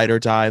a ride or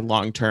die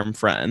long-term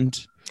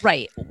friend.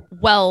 Right.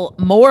 Well,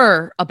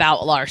 more about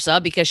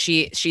Larsa, because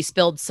she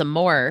spilled some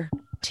more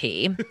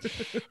tea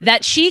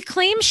that she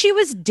claims she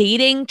was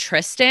dating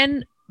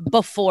Tristan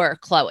before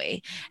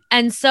Khloe.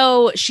 And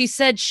so she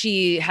said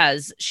she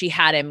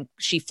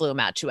flew him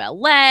out to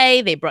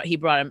LA.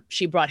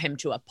 She brought him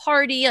to a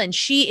party, and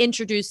she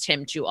introduced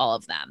him to all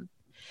of them.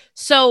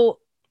 So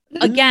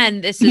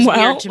again, this is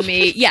weird to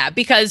me. Yeah,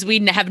 because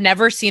we have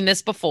never seen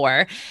this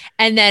before.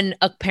 And then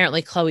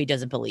apparently Khloe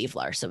doesn't believe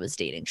Larsa was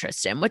dating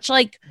Tristan, which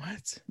like,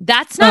 what?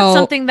 That's not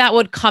something that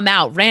would come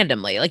out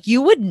randomly. Like,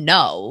 you would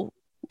know.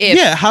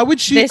 How would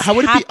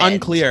it be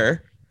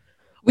unclear?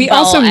 We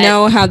also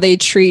know how they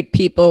treat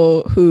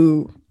people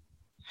who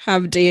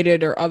have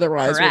dated or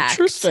otherwise with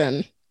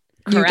Tristan.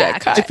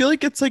 Correct. I feel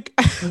like it's like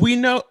we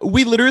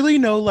literally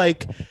know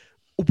like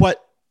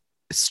what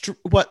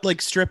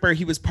like stripper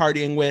he was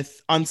partying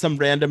with on some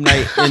random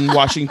night in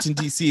Washington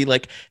D.C.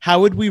 Like, how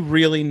would we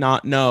really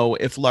not know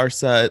if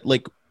Larsa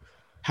like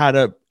had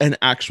an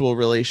actual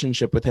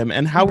relationship with him?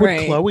 And how would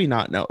Khloe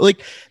not know?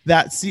 Like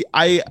that.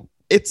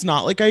 It's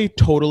not like I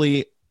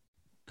totally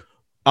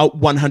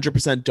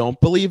 100% don't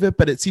believe it,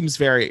 but it seems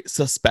very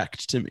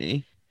suspect to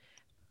me.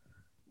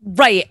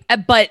 Right.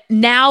 But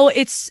now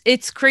it's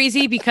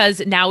crazy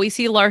because now we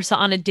see Larsa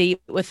on a date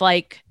with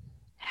like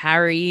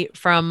Harry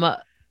from.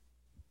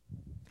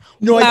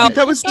 No, I think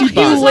that was if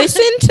you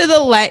listen to the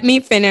Let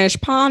Me Finish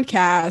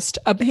podcast,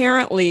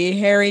 apparently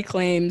Harry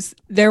claims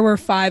there were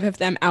 5 of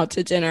them out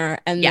to dinner,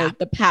 and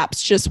the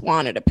Paps just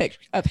wanted a pic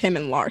of him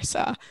and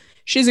Larsa.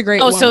 She's a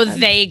great woman. So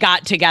they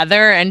got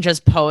together and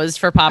just posed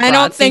for paparazzi. I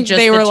don't think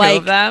they were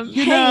like, them.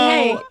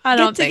 Hey, I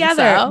don't think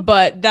so.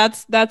 But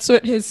that's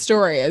what his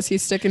story is.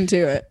 He's sticking to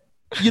it.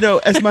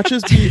 As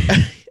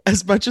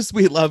much as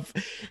we love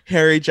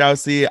Harry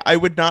Jowsey, I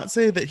would not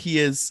say that he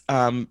is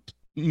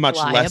much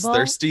less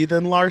thirsty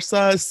than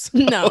Larsa. So.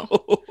 No.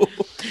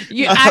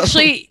 You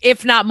actually,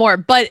 if not more,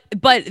 but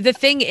the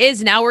thing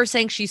is, now we're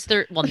saying she's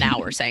now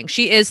we're saying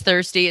she is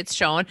thirsty. It's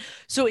shown.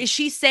 So is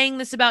she saying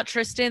this about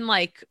Tristan,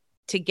 like,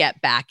 to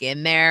get back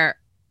in there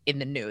in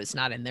the news,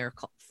 not in their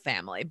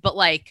family, but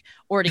like,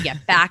 or to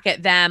get back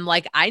at them?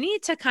 Like, I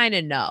need to kind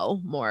of know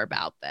more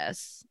about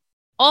this.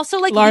 Also,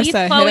 like, Larsa, leave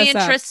Khloe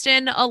and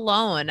Tristan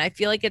alone. I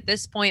feel like at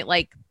this point,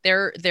 like,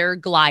 they're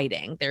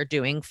gliding. They're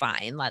doing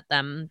fine. Let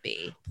them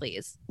be,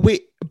 please.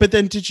 Wait, But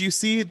then did you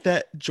see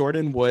that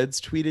Jordan Woods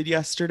tweeted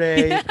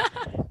yesterday? Yeah.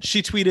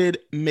 She tweeted,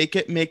 "Make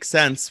it make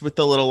sense," with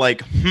the little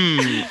like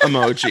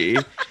emoji.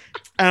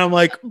 And I'm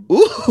like,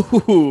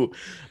 ooh,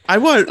 I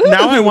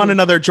want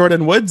another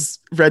Jordan Woods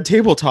Red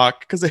Table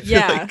Talk, because I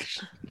feel like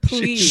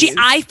please.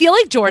 I feel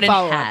like Jordan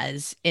Follow-up.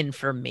 has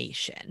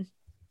information.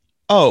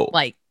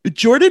 Like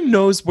Jordan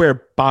knows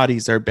where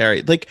bodies are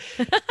buried. Like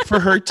for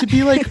her to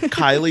be like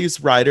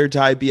Kylie's ride or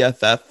die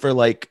BFF for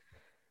like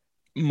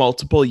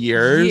multiple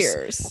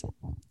years,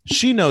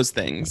 she knows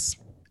things.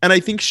 And I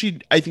think she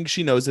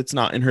knows it's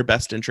not in her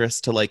best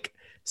interest to like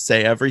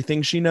say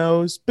everything she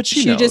knows, but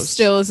she knows. just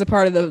still is a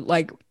part of the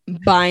like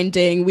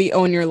binding "we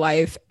own your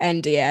life"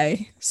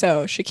 NDA,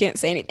 so she can't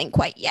say anything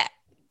quite yet,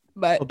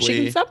 but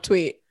she can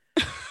subtweet.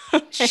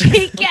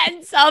 She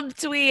can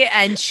subtweet,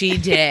 and she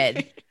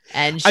did.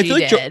 And I she feel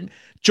like did.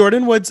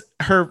 Jordan Woods,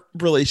 her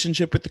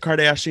relationship with the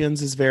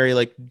Kardashians is very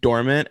like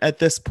dormant at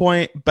this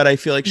point, but I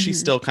feel like she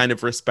still kind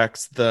of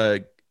respects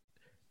the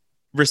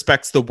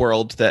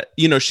world that,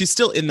 you know, she's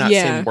still in that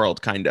same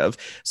world kind of.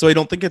 So I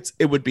don't think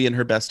it would be in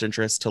her best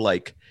interest to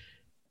like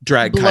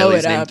drag Blow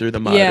Kylie's it name up. through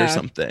the mud or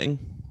something.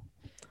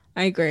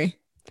 I agree.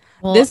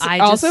 Well, This I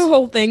also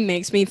whole thing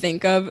makes me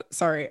think of,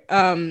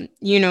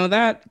 you know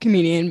that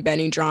comedian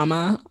Benny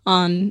Drama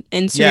on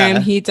Instagram? Yeah.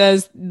 He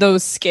does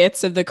those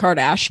skits of the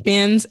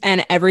Kardashians,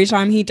 and every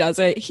time he does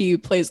it, he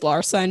plays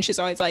Larsa, and she's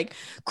always like,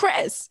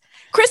 Chris,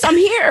 I'm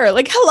here.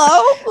 Like,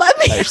 hello, let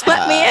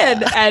me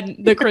in.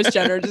 And the Kris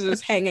Jenner just is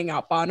hanging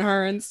up on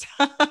her and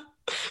stuff.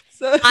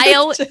 So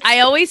I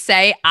always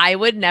say I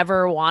would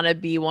never want to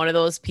be one of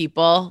those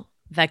people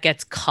that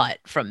gets cut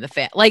from the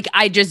fan. Like,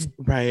 I just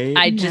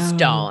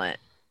don't.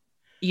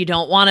 You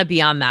don't want to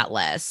be on that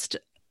list.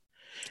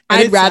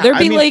 I'd rather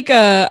be like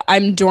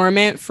I'm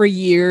dormant for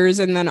years,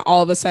 and then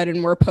all of a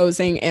sudden we're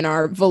posing in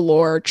our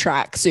velour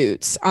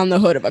tracksuits on the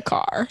hood of a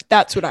car.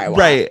 That's what I want.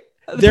 Right.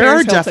 The There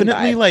are Paris Hilton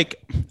definitely vibe.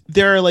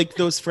 there are like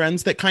those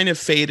friends that kind of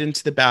fade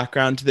into the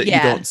background that you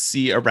don't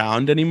see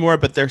around anymore,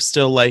 but they're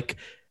still like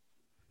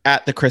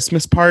at the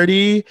Christmas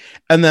party.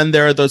 And then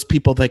there are those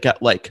people that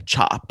get like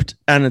chopped,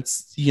 and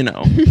it's, you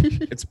know,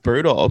 it's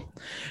brutal.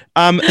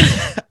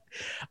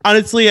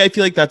 Honestly, I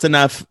feel like that's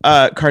enough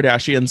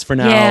Kardashians for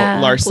now.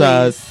 Yeah,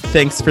 Larsa, please.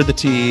 thanks for the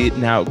tea.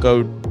 Now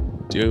go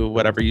do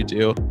whatever you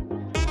do.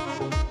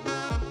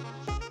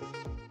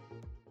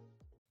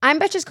 I'm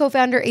Betches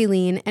co-founder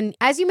Aileen, and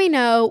as you may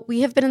know,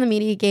 we have been in the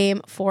media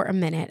game for a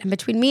minute. And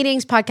between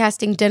meetings,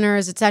 podcasting,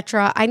 dinners,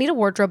 etc., I need a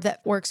wardrobe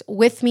that works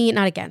with me,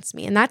 not against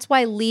me. And that's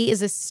why Lee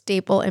is a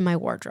staple in my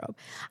wardrobe.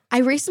 I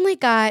recently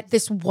got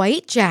this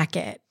white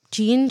jacket,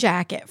 jean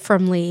jacket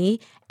from Lee,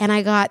 and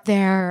I got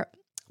their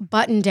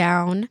button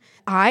down.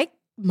 I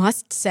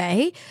must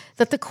say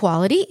that the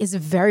quality is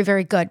very,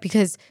 very good,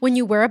 because when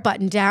you wear a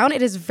button down,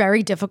 it is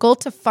very difficult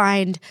to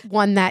find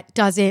one that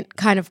doesn't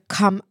kind of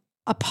come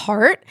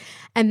apart.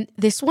 And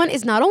this one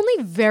is not only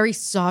very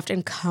soft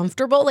and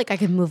comfortable, like I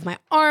can move my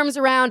arms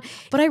around,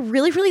 but I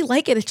really, really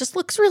like it. It just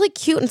looks really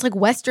cute. And it's like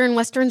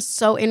Western's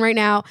so in right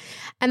now.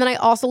 And then I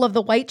also love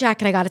the white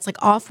jacket I got. It's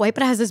like off-white,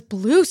 but it has this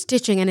blue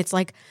stitching, and it's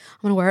like,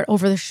 I'm gonna wear it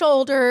over the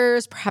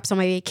shoulders, perhaps on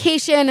my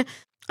vacation.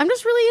 I'm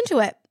just really into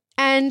it.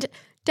 And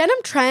denim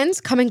trends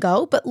come and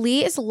go, but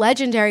Lee is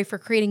legendary for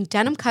creating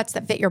denim cuts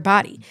that fit your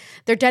body.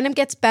 Their denim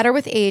gets better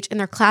with age, and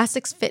their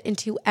classics fit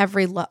into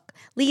every look.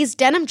 Lee's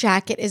denim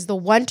jacket is the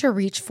one to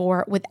reach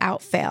for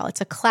without fail. It's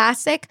a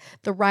classic.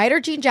 The Rider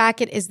jean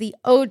jacket is the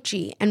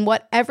OG, and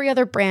what every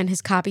other brand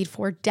has copied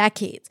for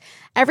decades.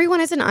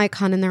 Everyone is an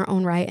icon in their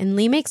own right, and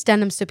Lee makes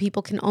denim so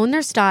people can own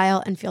their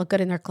style and feel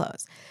good in their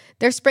clothes.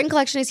 Their spring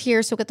collection is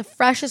here, so get the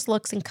freshest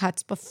looks and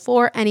cuts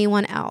before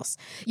anyone else.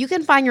 You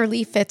can find your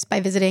Lee fits by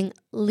visiting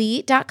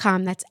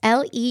lee.com. That's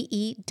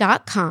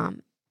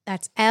Lee.com.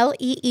 That's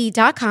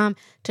Lee.com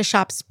to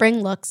shop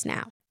spring looks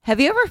now. Have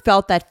you ever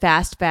felt that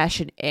fast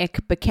fashion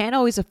ick, but can't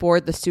always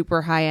afford the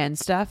super high-end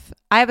stuff?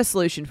 I have a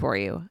solution for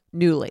you.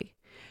 Nuuly.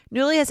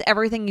 Nuuly has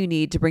everything you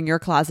need to bring your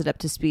closet up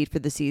to speed for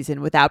the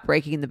season without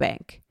breaking the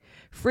bank.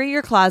 Free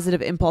your closet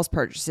of impulse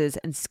purchases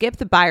and skip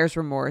the buyer's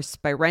remorse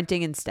by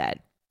renting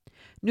instead.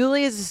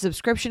 Nuuly is a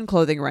subscription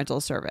clothing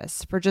rental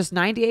service. For just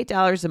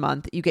 $98 a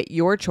month, you get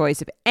your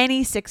choice of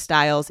any 6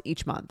 styles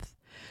each month.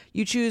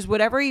 You choose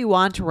whatever you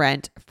want to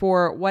rent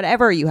for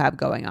whatever you have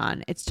going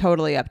on. It's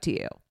totally up to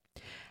you.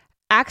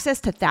 Access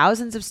to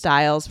thousands of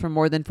styles from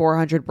more than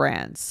 400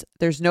 brands.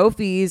 There's no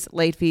fees,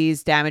 late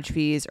fees, damage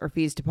fees, or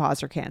fees to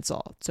pause or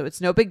cancel. So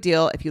it's no big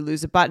deal if you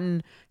lose a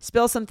button,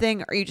 spill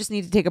something, or you just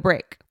need to take a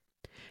break.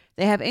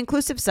 They have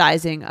inclusive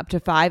sizing up to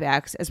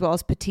 5X, as well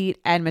as petite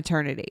and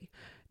maternity.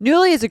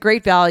 Nuuly is a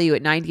great value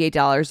at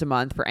 $98 a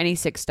month for any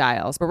 6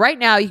 styles. But right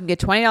now, you can get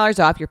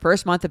 $20 off your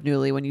first month of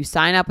Nuuly when you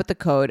sign up with the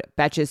code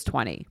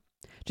BETCHES20.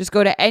 Just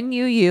go to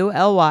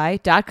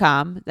NUULY.com,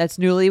 that's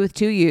Nuuly with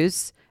 2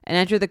 U's, and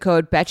enter the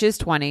code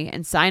BETCHES20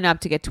 and sign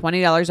up to get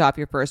 $20 off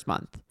your first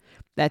month.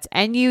 That's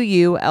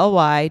NUULY.com,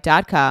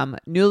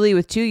 Nuuly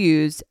with 2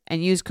 U's,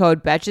 and use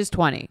code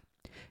BETCHES20.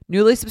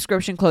 Nuuly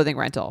subscription clothing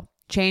rental.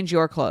 Change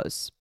your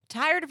clothes.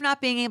 Tired of not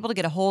being able to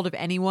get a hold of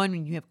anyone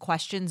when you have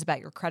questions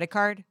about your credit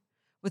card?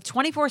 With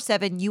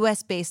 24/7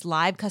 US-based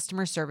live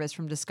customer service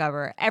from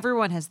Discover,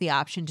 everyone has the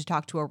option to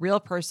talk to a real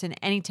person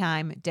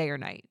anytime, day or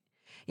night.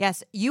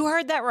 Yes, you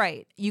heard that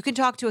right. You can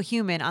talk to a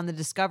human on the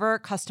Discover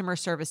customer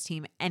service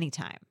team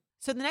anytime.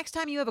 So the next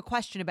time you have a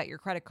question about your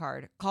credit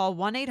card, call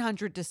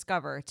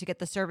 1-800-DISCOVER to get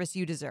the service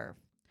you deserve.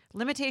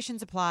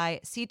 Limitations apply.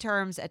 See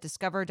terms at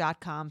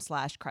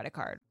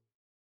discover.com/creditcard.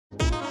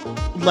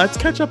 Let's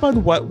catch up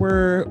on what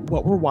we're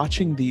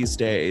watching these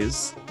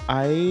days.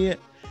 I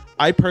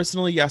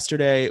personally,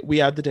 yesterday, we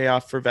had the day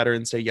off for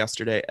Veterans Day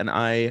yesterday, and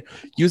I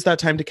used that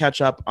time to catch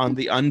up on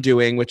The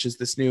Undoing, which is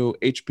this new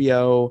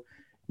HBO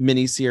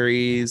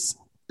miniseries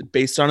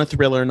based on a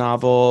thriller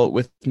novel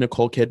with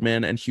Nicole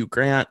Kidman and Hugh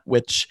Grant,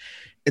 which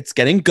it's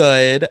getting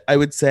good, I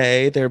would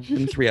say. There have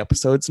been 3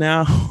 episodes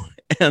now.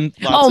 And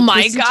lots of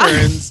twists and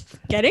turns.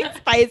 Getting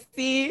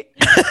spicy.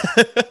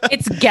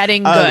 It's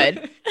getting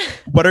good.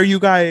 What have you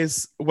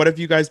guys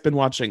been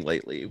watching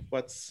lately?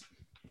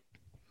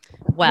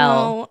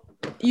 Well,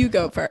 you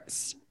go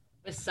first.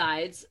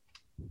 Besides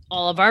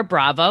all of our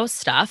Bravo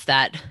stuff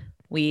that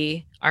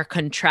we are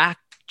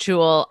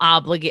contractually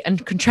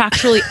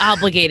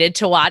obligated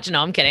to watch.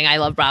 No, I'm kidding. I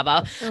love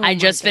Bravo. I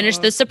just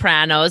finished The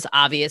Sopranos.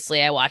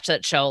 Obviously, I watch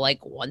that show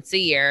like once a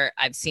year.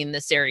 I've seen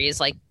the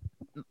series like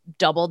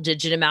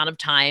double-digit amount of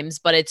times,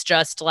 but it's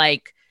just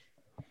like,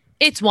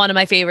 it's one of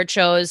my favorite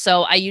shows.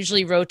 So I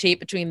usually rotate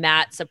between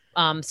that,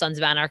 Sons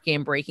of Anarchy,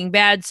 and Breaking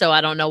Bad. So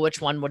I don't know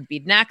which one would be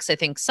next. I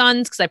think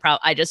Sons, because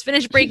I just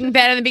finished Breaking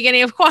Bad in the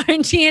beginning of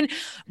quarantine.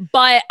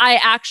 But I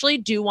actually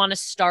do want to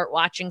start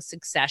watching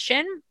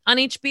Succession on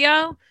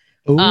HBO.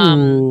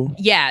 Ooh.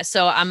 Yeah.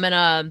 So I'm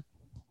a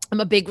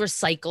big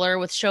recycler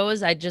with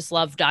shows. I just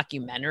love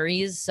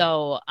documentaries.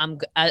 So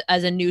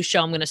as a new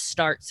show, I'm gonna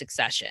start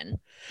Succession.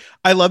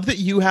 I love that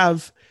you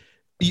have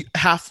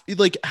half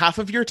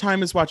of your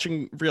time is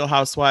watching Real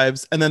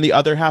Housewives, and then the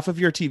other half of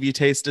your TV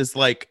taste is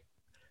like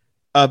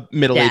a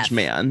middle-aged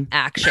man.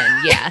 Action.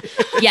 Yeah.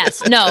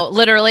 Yes. No,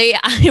 literally,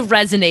 I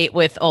resonate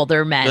with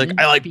older men. Like,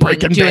 I like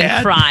Breaking doing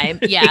Bad. crime.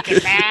 Yeah.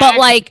 But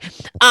like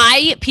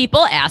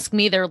people ask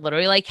me, they're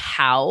literally like,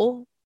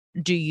 how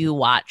do you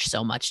watch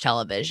so much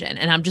television?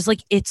 And I'm just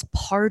like, it's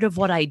part of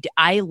what I do.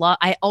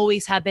 I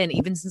always have been,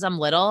 even since I'm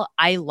little.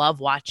 I love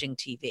watching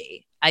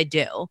TV. I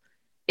do.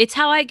 It's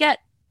how I get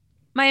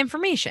my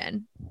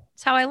information.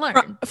 It's how I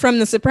learn. From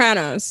The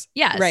Sopranos.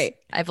 Yes. Right.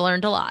 I've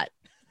learned a lot.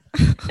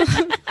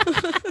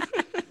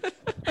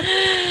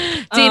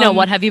 Dina,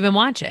 what have you been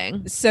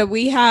watching? So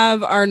we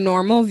have our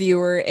normal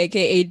viewer,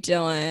 aka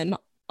Dylan,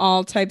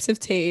 all types of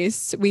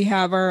tastes. We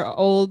have our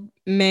old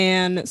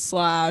man /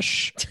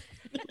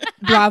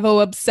 Bravo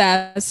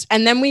obsessed,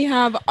 and then we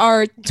have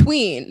our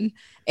tween.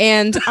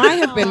 And I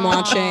have been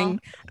watching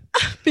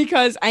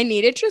because I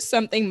needed just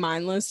something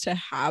mindless to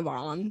have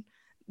on,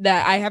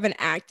 that I haven't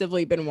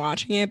actively been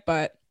watching it,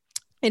 but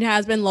it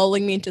has been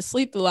lulling me into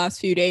sleep the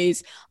last few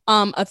days.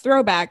 A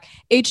throwback,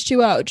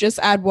 H2O, Just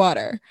Add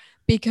Water,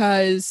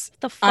 because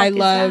I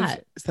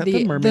love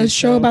the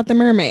show about the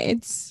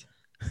mermaids.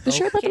 The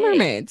show about the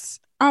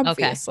mermaids,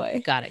 obviously. Okay.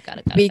 Got it.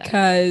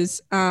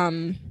 Because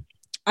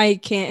I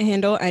can't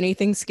handle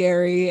anything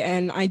scary,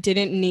 and I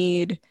didn't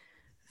need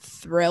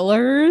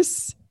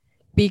thrillers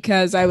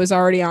because I was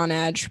already on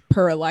edge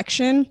per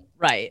election.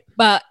 Right.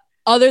 But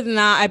other than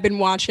that, I've been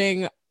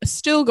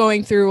still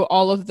going through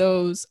all of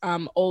those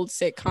old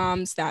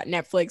sitcoms that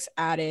Netflix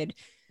added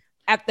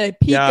at the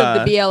peak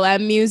of the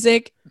BLM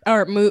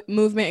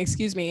movement,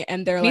 excuse me.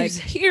 And they're like,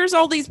 here's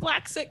all these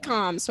Black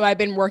sitcoms. So I've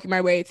been working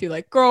my way through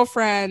like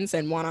Girlfriends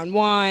and One on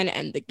One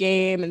and The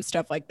Game and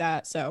stuff like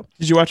that. So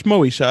did you watch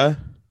Moesha?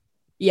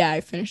 Yeah,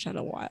 I finished that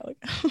a while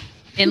ago.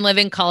 In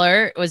Living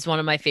Color was one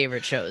of my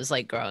favorite shows,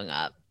 like growing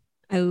up.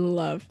 I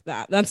love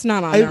that. That's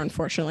not on there,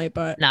 unfortunately,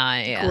 but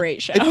great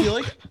show. I feel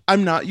like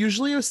I'm not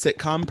usually a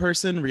sitcom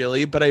person,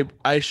 really, but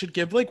I should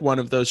give like one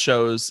of those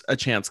shows a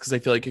chance because I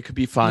feel like it could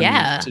be fun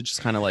to just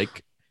kind of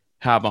like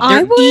have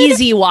on. They're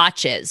easy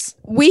watches.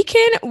 We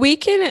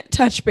can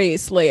touch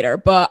base later,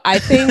 but I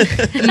think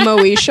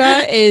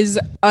Moesha is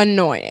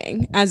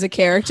annoying as a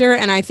character,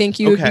 and I think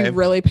you would be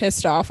really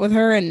pissed off with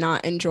her and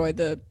not enjoy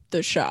the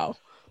show.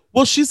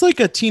 Well, she's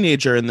like a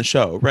teenager in the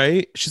show,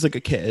 right? She's like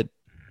a kid.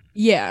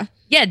 Yeah.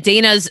 Yeah,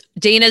 Dana's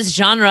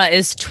genre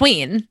is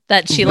tween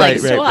that she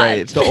likes to watch.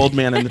 Right. The old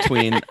man and the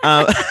tween.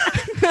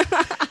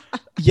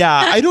 Yeah,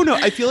 I don't know.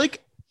 I feel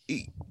like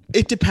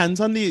it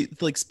depends on the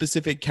like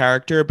specific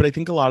character, but I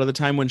think a lot of the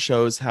time when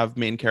shows have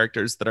main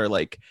characters that are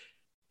like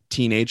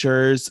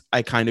teenagers,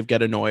 I kind of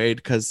get annoyed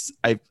because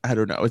I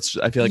don't know.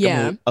 I feel like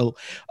I'm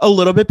a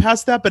little bit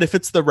past that, but if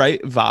it's the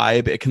right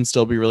vibe, it can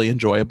still be really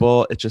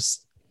enjoyable.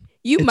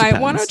 You might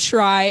want to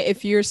try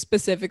if you're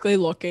specifically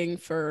looking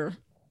for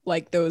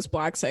like those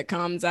Black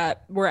sitcoms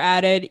that were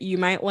added. You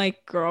might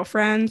like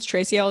Girlfriends.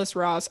 Tracy Ellis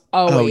Ross,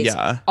 always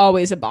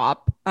a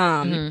bop.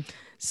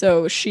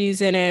 So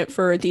she's in it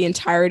for the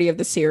entirety of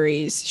the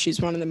series.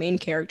 She's one of the main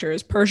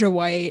characters. Persia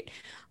White.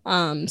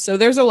 So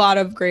there's a lot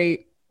of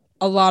great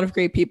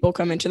people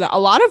come into that. A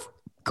lot of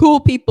cool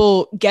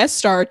people guest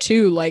star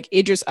too. Like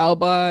Idris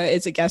Elba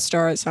is a guest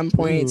star at some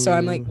point. So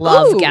I'm like,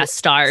 Love ooh, guest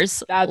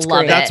stars. That's Love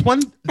great. it. That's one.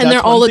 And they're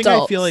that's all one thing I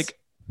adults. feel like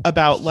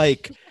about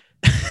like.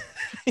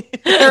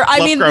 I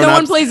Love mean, no grown-ups.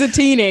 one plays a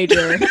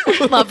teenager.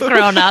 Love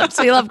grown-ups.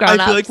 We love grown-ups.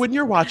 I feel like when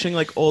you're watching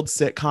like old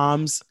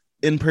sitcoms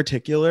in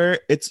particular,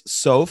 it's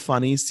so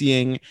funny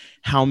seeing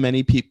how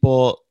many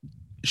people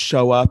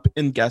show up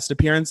in guest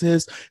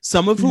appearances,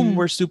 some of whom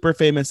were super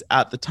famous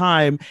at the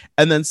time,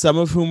 and then some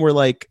of whom were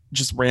like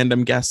just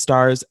random guest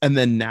stars, and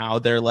then now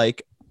they're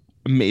like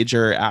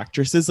major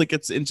actresses. Like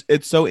it's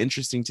so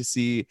interesting to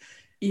see,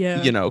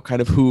 Yeah. you know,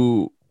 kind of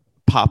who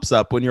pops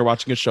up when you're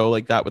watching a show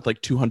like that with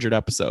like 200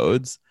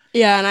 episodes.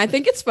 Yeah, and I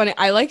think it's funny.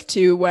 I like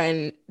too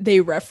when they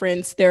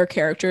reference their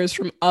characters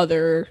from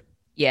other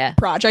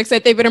projects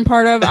that they've been a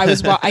part of.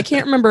 I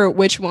can't remember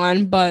which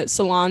one, but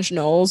Solange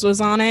Knowles was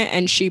on it,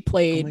 and she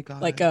played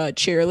like a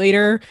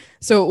cheerleader.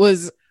 So it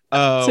was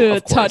to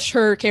touch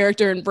her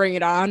character and bring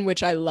it on,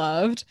 which I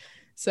loved.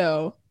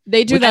 So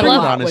they do that a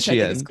lot, which I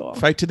think is cool.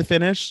 Fight to the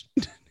finish.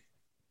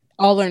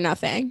 All or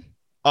Nothing.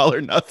 All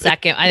or Nothing.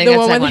 Second, I think the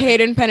that's one with second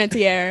Hayden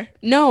Panettiere.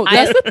 No,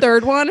 that's the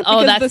third one.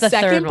 Oh, Because that's the the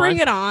third second Bring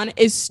one. It On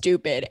is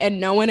stupid, and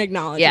no one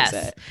acknowledges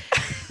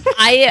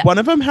it. One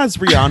of them has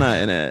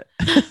Rihanna in it.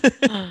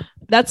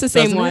 That's the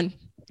same Doesn't it? one.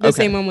 The Okay.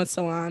 same one with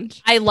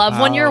Solange. I love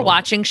when you're Wow.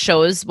 watching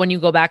shows, when you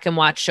go back and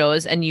watch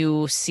shows and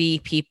you see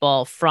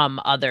people from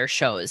other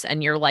shows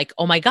and you're like,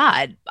 oh my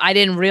God, I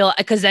didn't realize,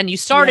 because then you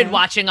started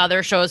watching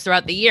other shows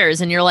throughout the years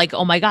and you're like,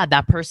 oh my God,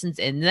 that person's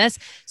in this.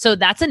 So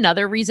that's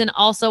another reason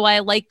also I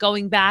like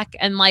going back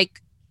and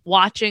like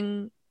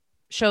watching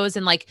shows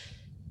and like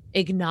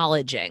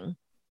acknowledging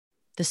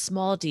the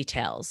small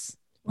details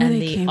Where and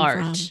they the came art.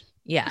 from.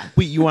 Yeah.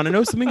 Wait, you want to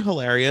know something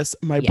hilarious?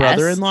 My Yes.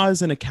 brother-in-law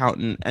is an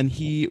accountant, and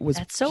he was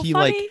That's so he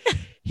funny. like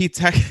he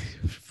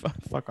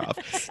fuck off.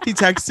 He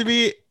texted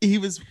me. He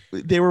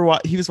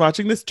was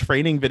watching this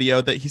training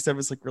video that he said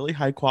was like really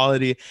high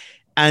quality,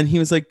 and he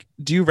was like,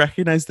 "Do you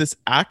recognize this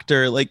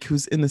actor? Like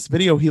who's in this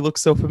video? He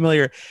looks so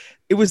familiar."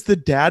 It was the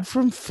dad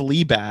from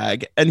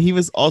Fleabag, and he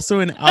was also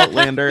in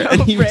Outlander.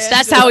 And he was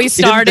That's just how he in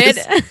started.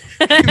 this-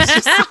 he was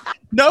just-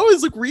 no, it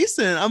was like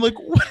recent. I'm like,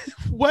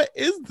 what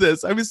is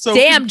this? I was so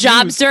Damn, confused.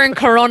 jobs during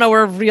Corona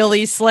were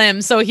really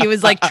slim. So he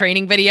was like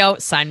training video,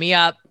 sign me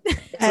up.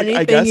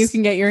 Anything guess- you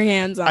can get your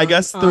hands on. I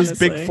guess those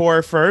big honestly.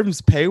 four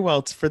firms pay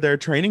well for their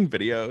training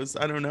videos.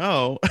 I don't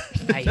know.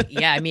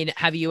 I mean,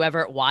 have you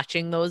ever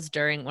watching those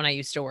during when I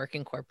used to work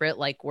in corporate,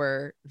 like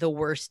were the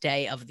worst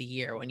day of the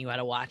year when you had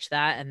to watch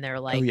that and they're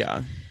like, Oh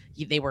yeah.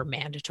 they were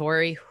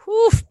mandatory.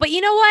 Oof. But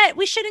you know what?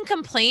 We shouldn't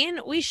complain.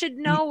 We should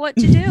know what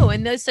to do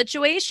in those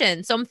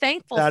situations. So I'm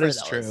thankful That for is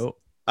those. true.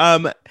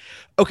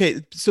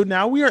 Okay, so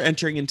now we are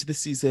entering into the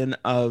season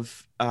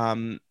of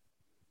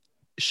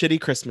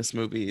shitty Christmas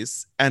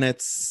movies, and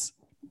it's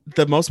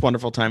the most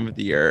wonderful time of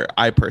the year,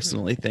 I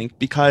personally think,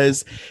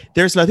 because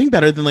there's nothing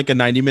better than like a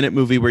 90-minute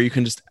movie where you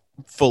can just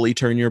fully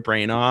turn your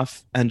brain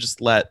off and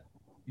just let,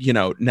 you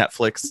know,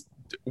 Netflix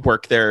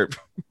work their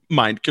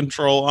mind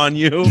control on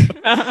you.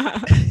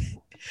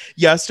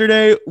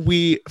 Yesterday,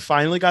 we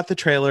finally got the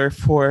trailer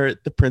for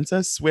The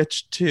Princess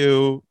Switched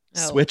to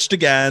Switched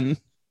Again.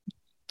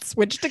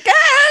 Switched again.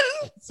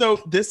 So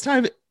this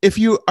time, if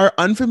you are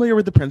unfamiliar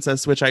with The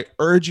Princess, which I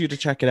urge you to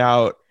check it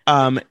out,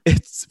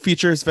 it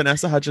features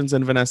Vanessa Hudgens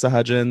and Vanessa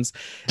Hudgens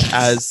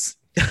as...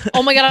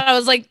 Oh my God. I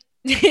was like,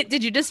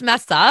 did you just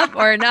mess up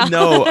or no?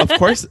 No, of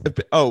course.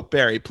 Oh,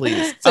 Barry,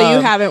 please. So you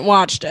haven't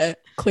watched it,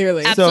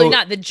 clearly. Absolutely So-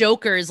 not. The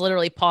Joker is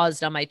literally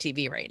paused on my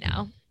TV right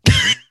now.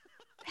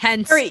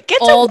 Hence, Hurry, get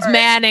to old work.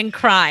 man in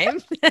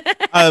crime.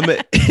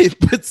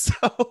 But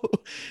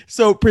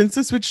so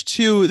Princess Switch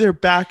 2, they're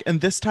back,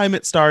 and this time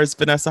it stars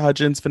Vanessa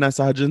Hudgens,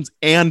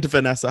 and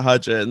Vanessa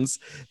Hudgens.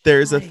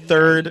 There's a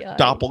third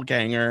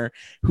doppelganger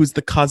who's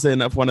the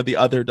cousin of one of the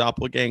other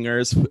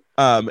doppelgangers.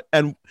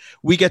 And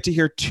we get to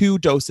hear 2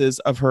 doses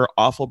of her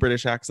awful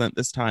British accent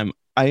this time.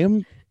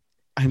 I'm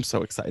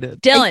so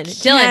excited.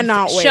 Dylan,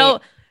 cannot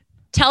wait.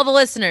 tell the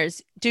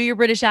listeners, do your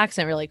British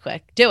accent really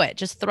quick. Do it.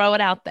 Just throw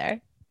it out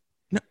there.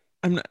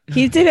 I'm not.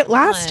 He did it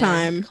last Come on.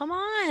 time. Come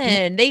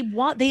on.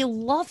 They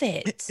love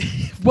it.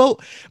 Well,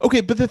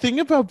 okay, but the thing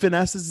about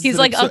Vanessa's is He's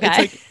that like, it's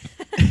okay.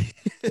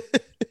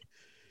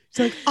 it's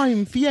like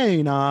I'm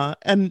Fiona,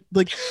 and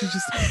like she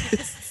just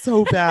it's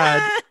so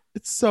bad.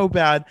 It's so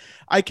bad.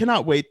 I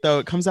cannot wait though.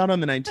 It comes out on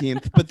the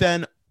 19th. But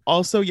then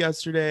also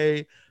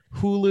yesterday,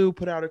 Hulu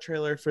put out a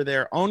trailer for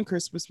their own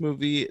Christmas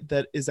movie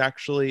that is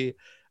actually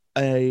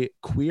a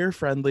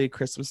queer-friendly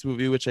Christmas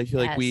movie, which I feel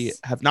like we Yes.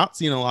 have not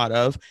seen a lot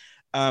of.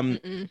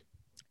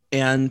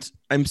 And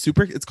I'm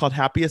super, it's called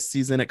Happiest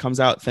Season. It comes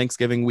out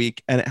Thanksgiving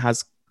week, and it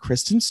has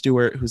Kristen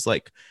Stewart, who's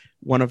like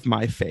one of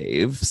my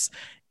faves.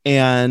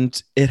 And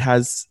it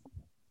has,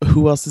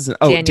 who else is in?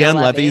 Oh, Daniel Dan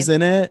Levy. Levy's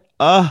in it.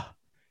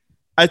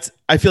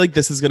 I feel like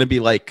this is going to be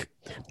like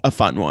a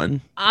fun one.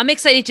 I'm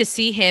excited to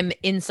see him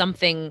in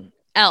something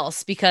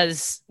else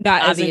because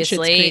That isn't Schitt's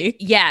obviously, Creek.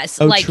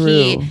 yes, Oh, like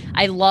true.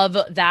 I love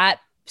that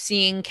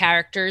seeing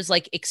characters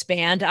like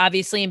expand,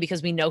 obviously, and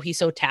because we know he's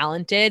so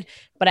talented,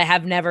 but I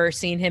have never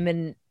seen him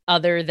in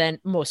other than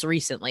most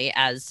recently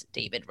as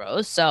David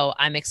Rose. So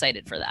I'm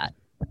excited for that.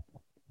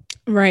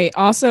 Right.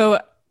 Also,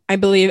 I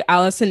believe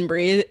Allison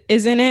Brie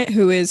is in it,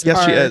 who is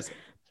Yes, she is.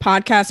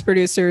 podcast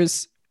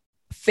producer's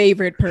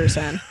favorite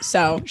person.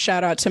 So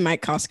shout out to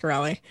Mike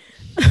Coscarelli.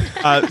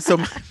 So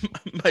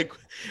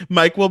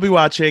Mike will be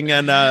watching,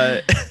 and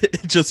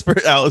just for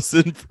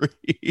Allison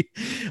Brie.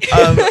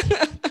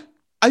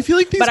 I feel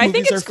like these but I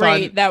movies think it's are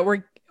great fun. that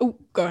we're. Oh,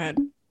 go ahead.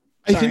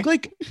 I think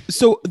like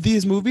so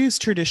these movies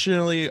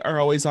traditionally are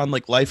always on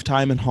like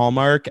Lifetime and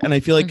Hallmark, and I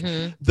feel like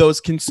those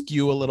can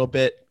skew a little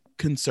bit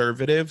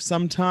conservative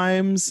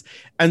sometimes,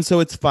 and so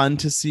it's fun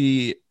to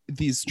see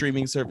these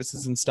streaming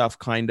services and stuff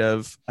kind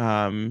of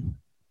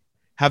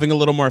having a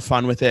little more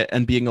fun with it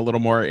and being a little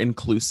more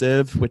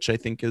inclusive, which I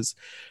think is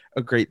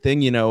a great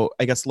thing. You know,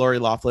 I guess Lori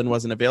Loughlin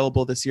wasn't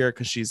available this year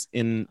because she's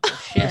in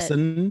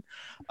prison.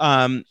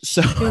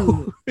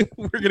 So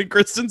we're getting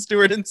Kristen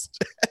Stewart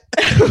instead.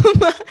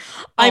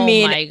 I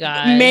mean, my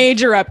God.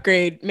 Major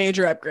upgrade.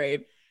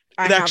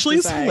 It actually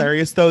is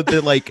hilarious though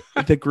that like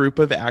the group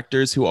of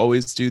actors who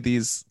always do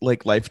these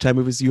like Lifetime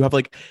movies, you have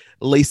like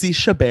Lacey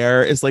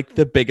Chabert is like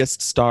the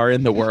biggest star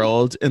in the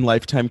world in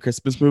Lifetime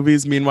Christmas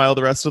movies. Meanwhile,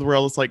 the rest of the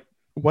world is like,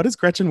 what is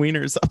Gretchen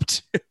Wieners up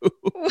to?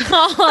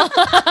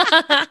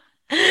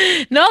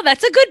 No,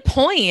 that's a good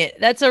point.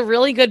 That's a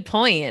really good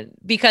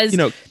point because, You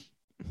know,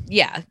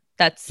 yeah,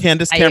 that's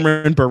Candace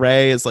Cameron Bure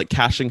is like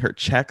cashing her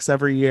checks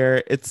every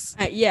year. It's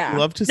yeah. I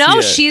love to see no,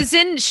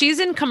 it. she's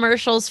in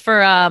commercials for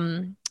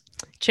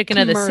Chicken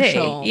of the Sea.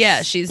 Commercials.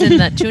 Yeah, she's in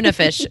that tuna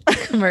fish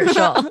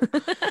commercial.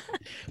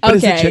 But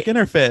is it chicken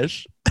or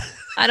fish?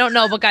 I don't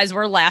know, but guys,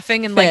 we're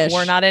laughing and like Fish.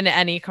 we're not in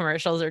any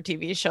commercials or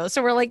TV shows,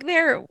 so we're like,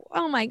 there.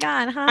 Oh my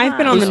God, huh? I've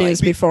been on the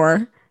news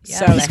before,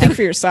 so I speak have.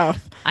 for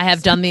yourself. I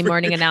have done the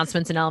morning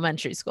announcements in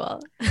elementary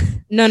school.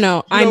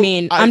 No. I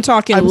mean, I'm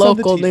talking I was on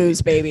the local TV.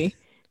 news, baby.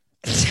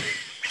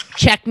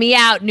 Check me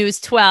out, News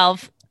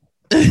 12.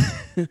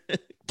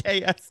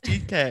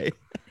 KSTK.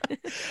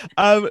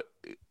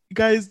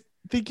 Guys,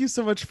 thank you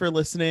so much for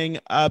listening.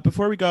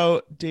 Before we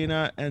go,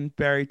 Dana and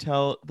Barry,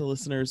 tell the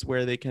listeners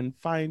where they can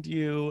find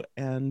you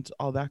and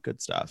all that good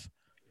stuff.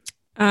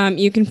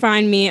 You can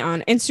find me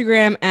on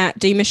Instagram at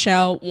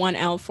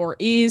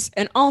dmichelle1L4Es,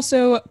 and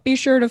also be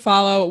sure to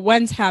follow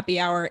When's Happy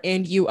Hour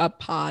and You Up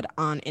Pod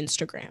on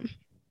Instagram.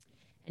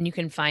 And you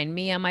can find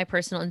me on my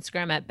personal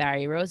Instagram at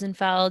Barry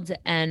Rosenfeld.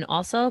 And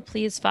also,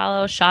 please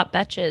follow Shop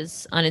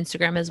Betches on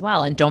Instagram as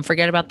well. And don't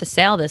forget about the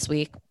sale this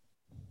week.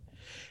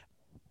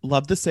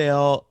 Love the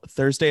sale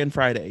Thursday and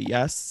Friday.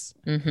 Yes.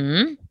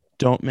 Mm-hmm.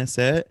 Don't miss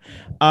it.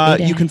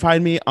 You can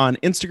find me on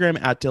Instagram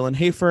at Dylan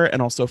Hafer,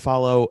 and also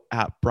follow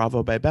at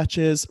Bravo by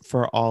Betches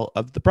for all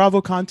of the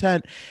Bravo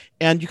content.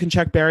 And you can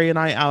check Barry and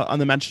I out on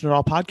the Mention It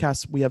All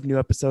podcast. We have new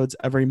episodes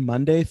every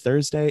Monday,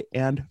 Thursday,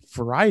 and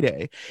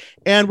Friday.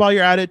 And while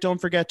you're at it,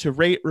 don't forget to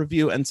rate,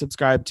 review, and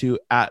subscribe to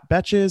at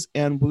Betches.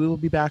 And we will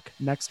be back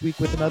next week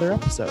with another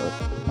episode.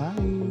 Bye.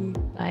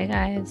 Bye,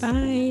 guys.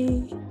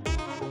 Bye.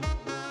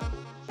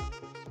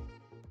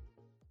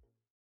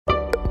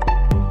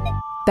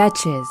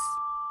 Betches.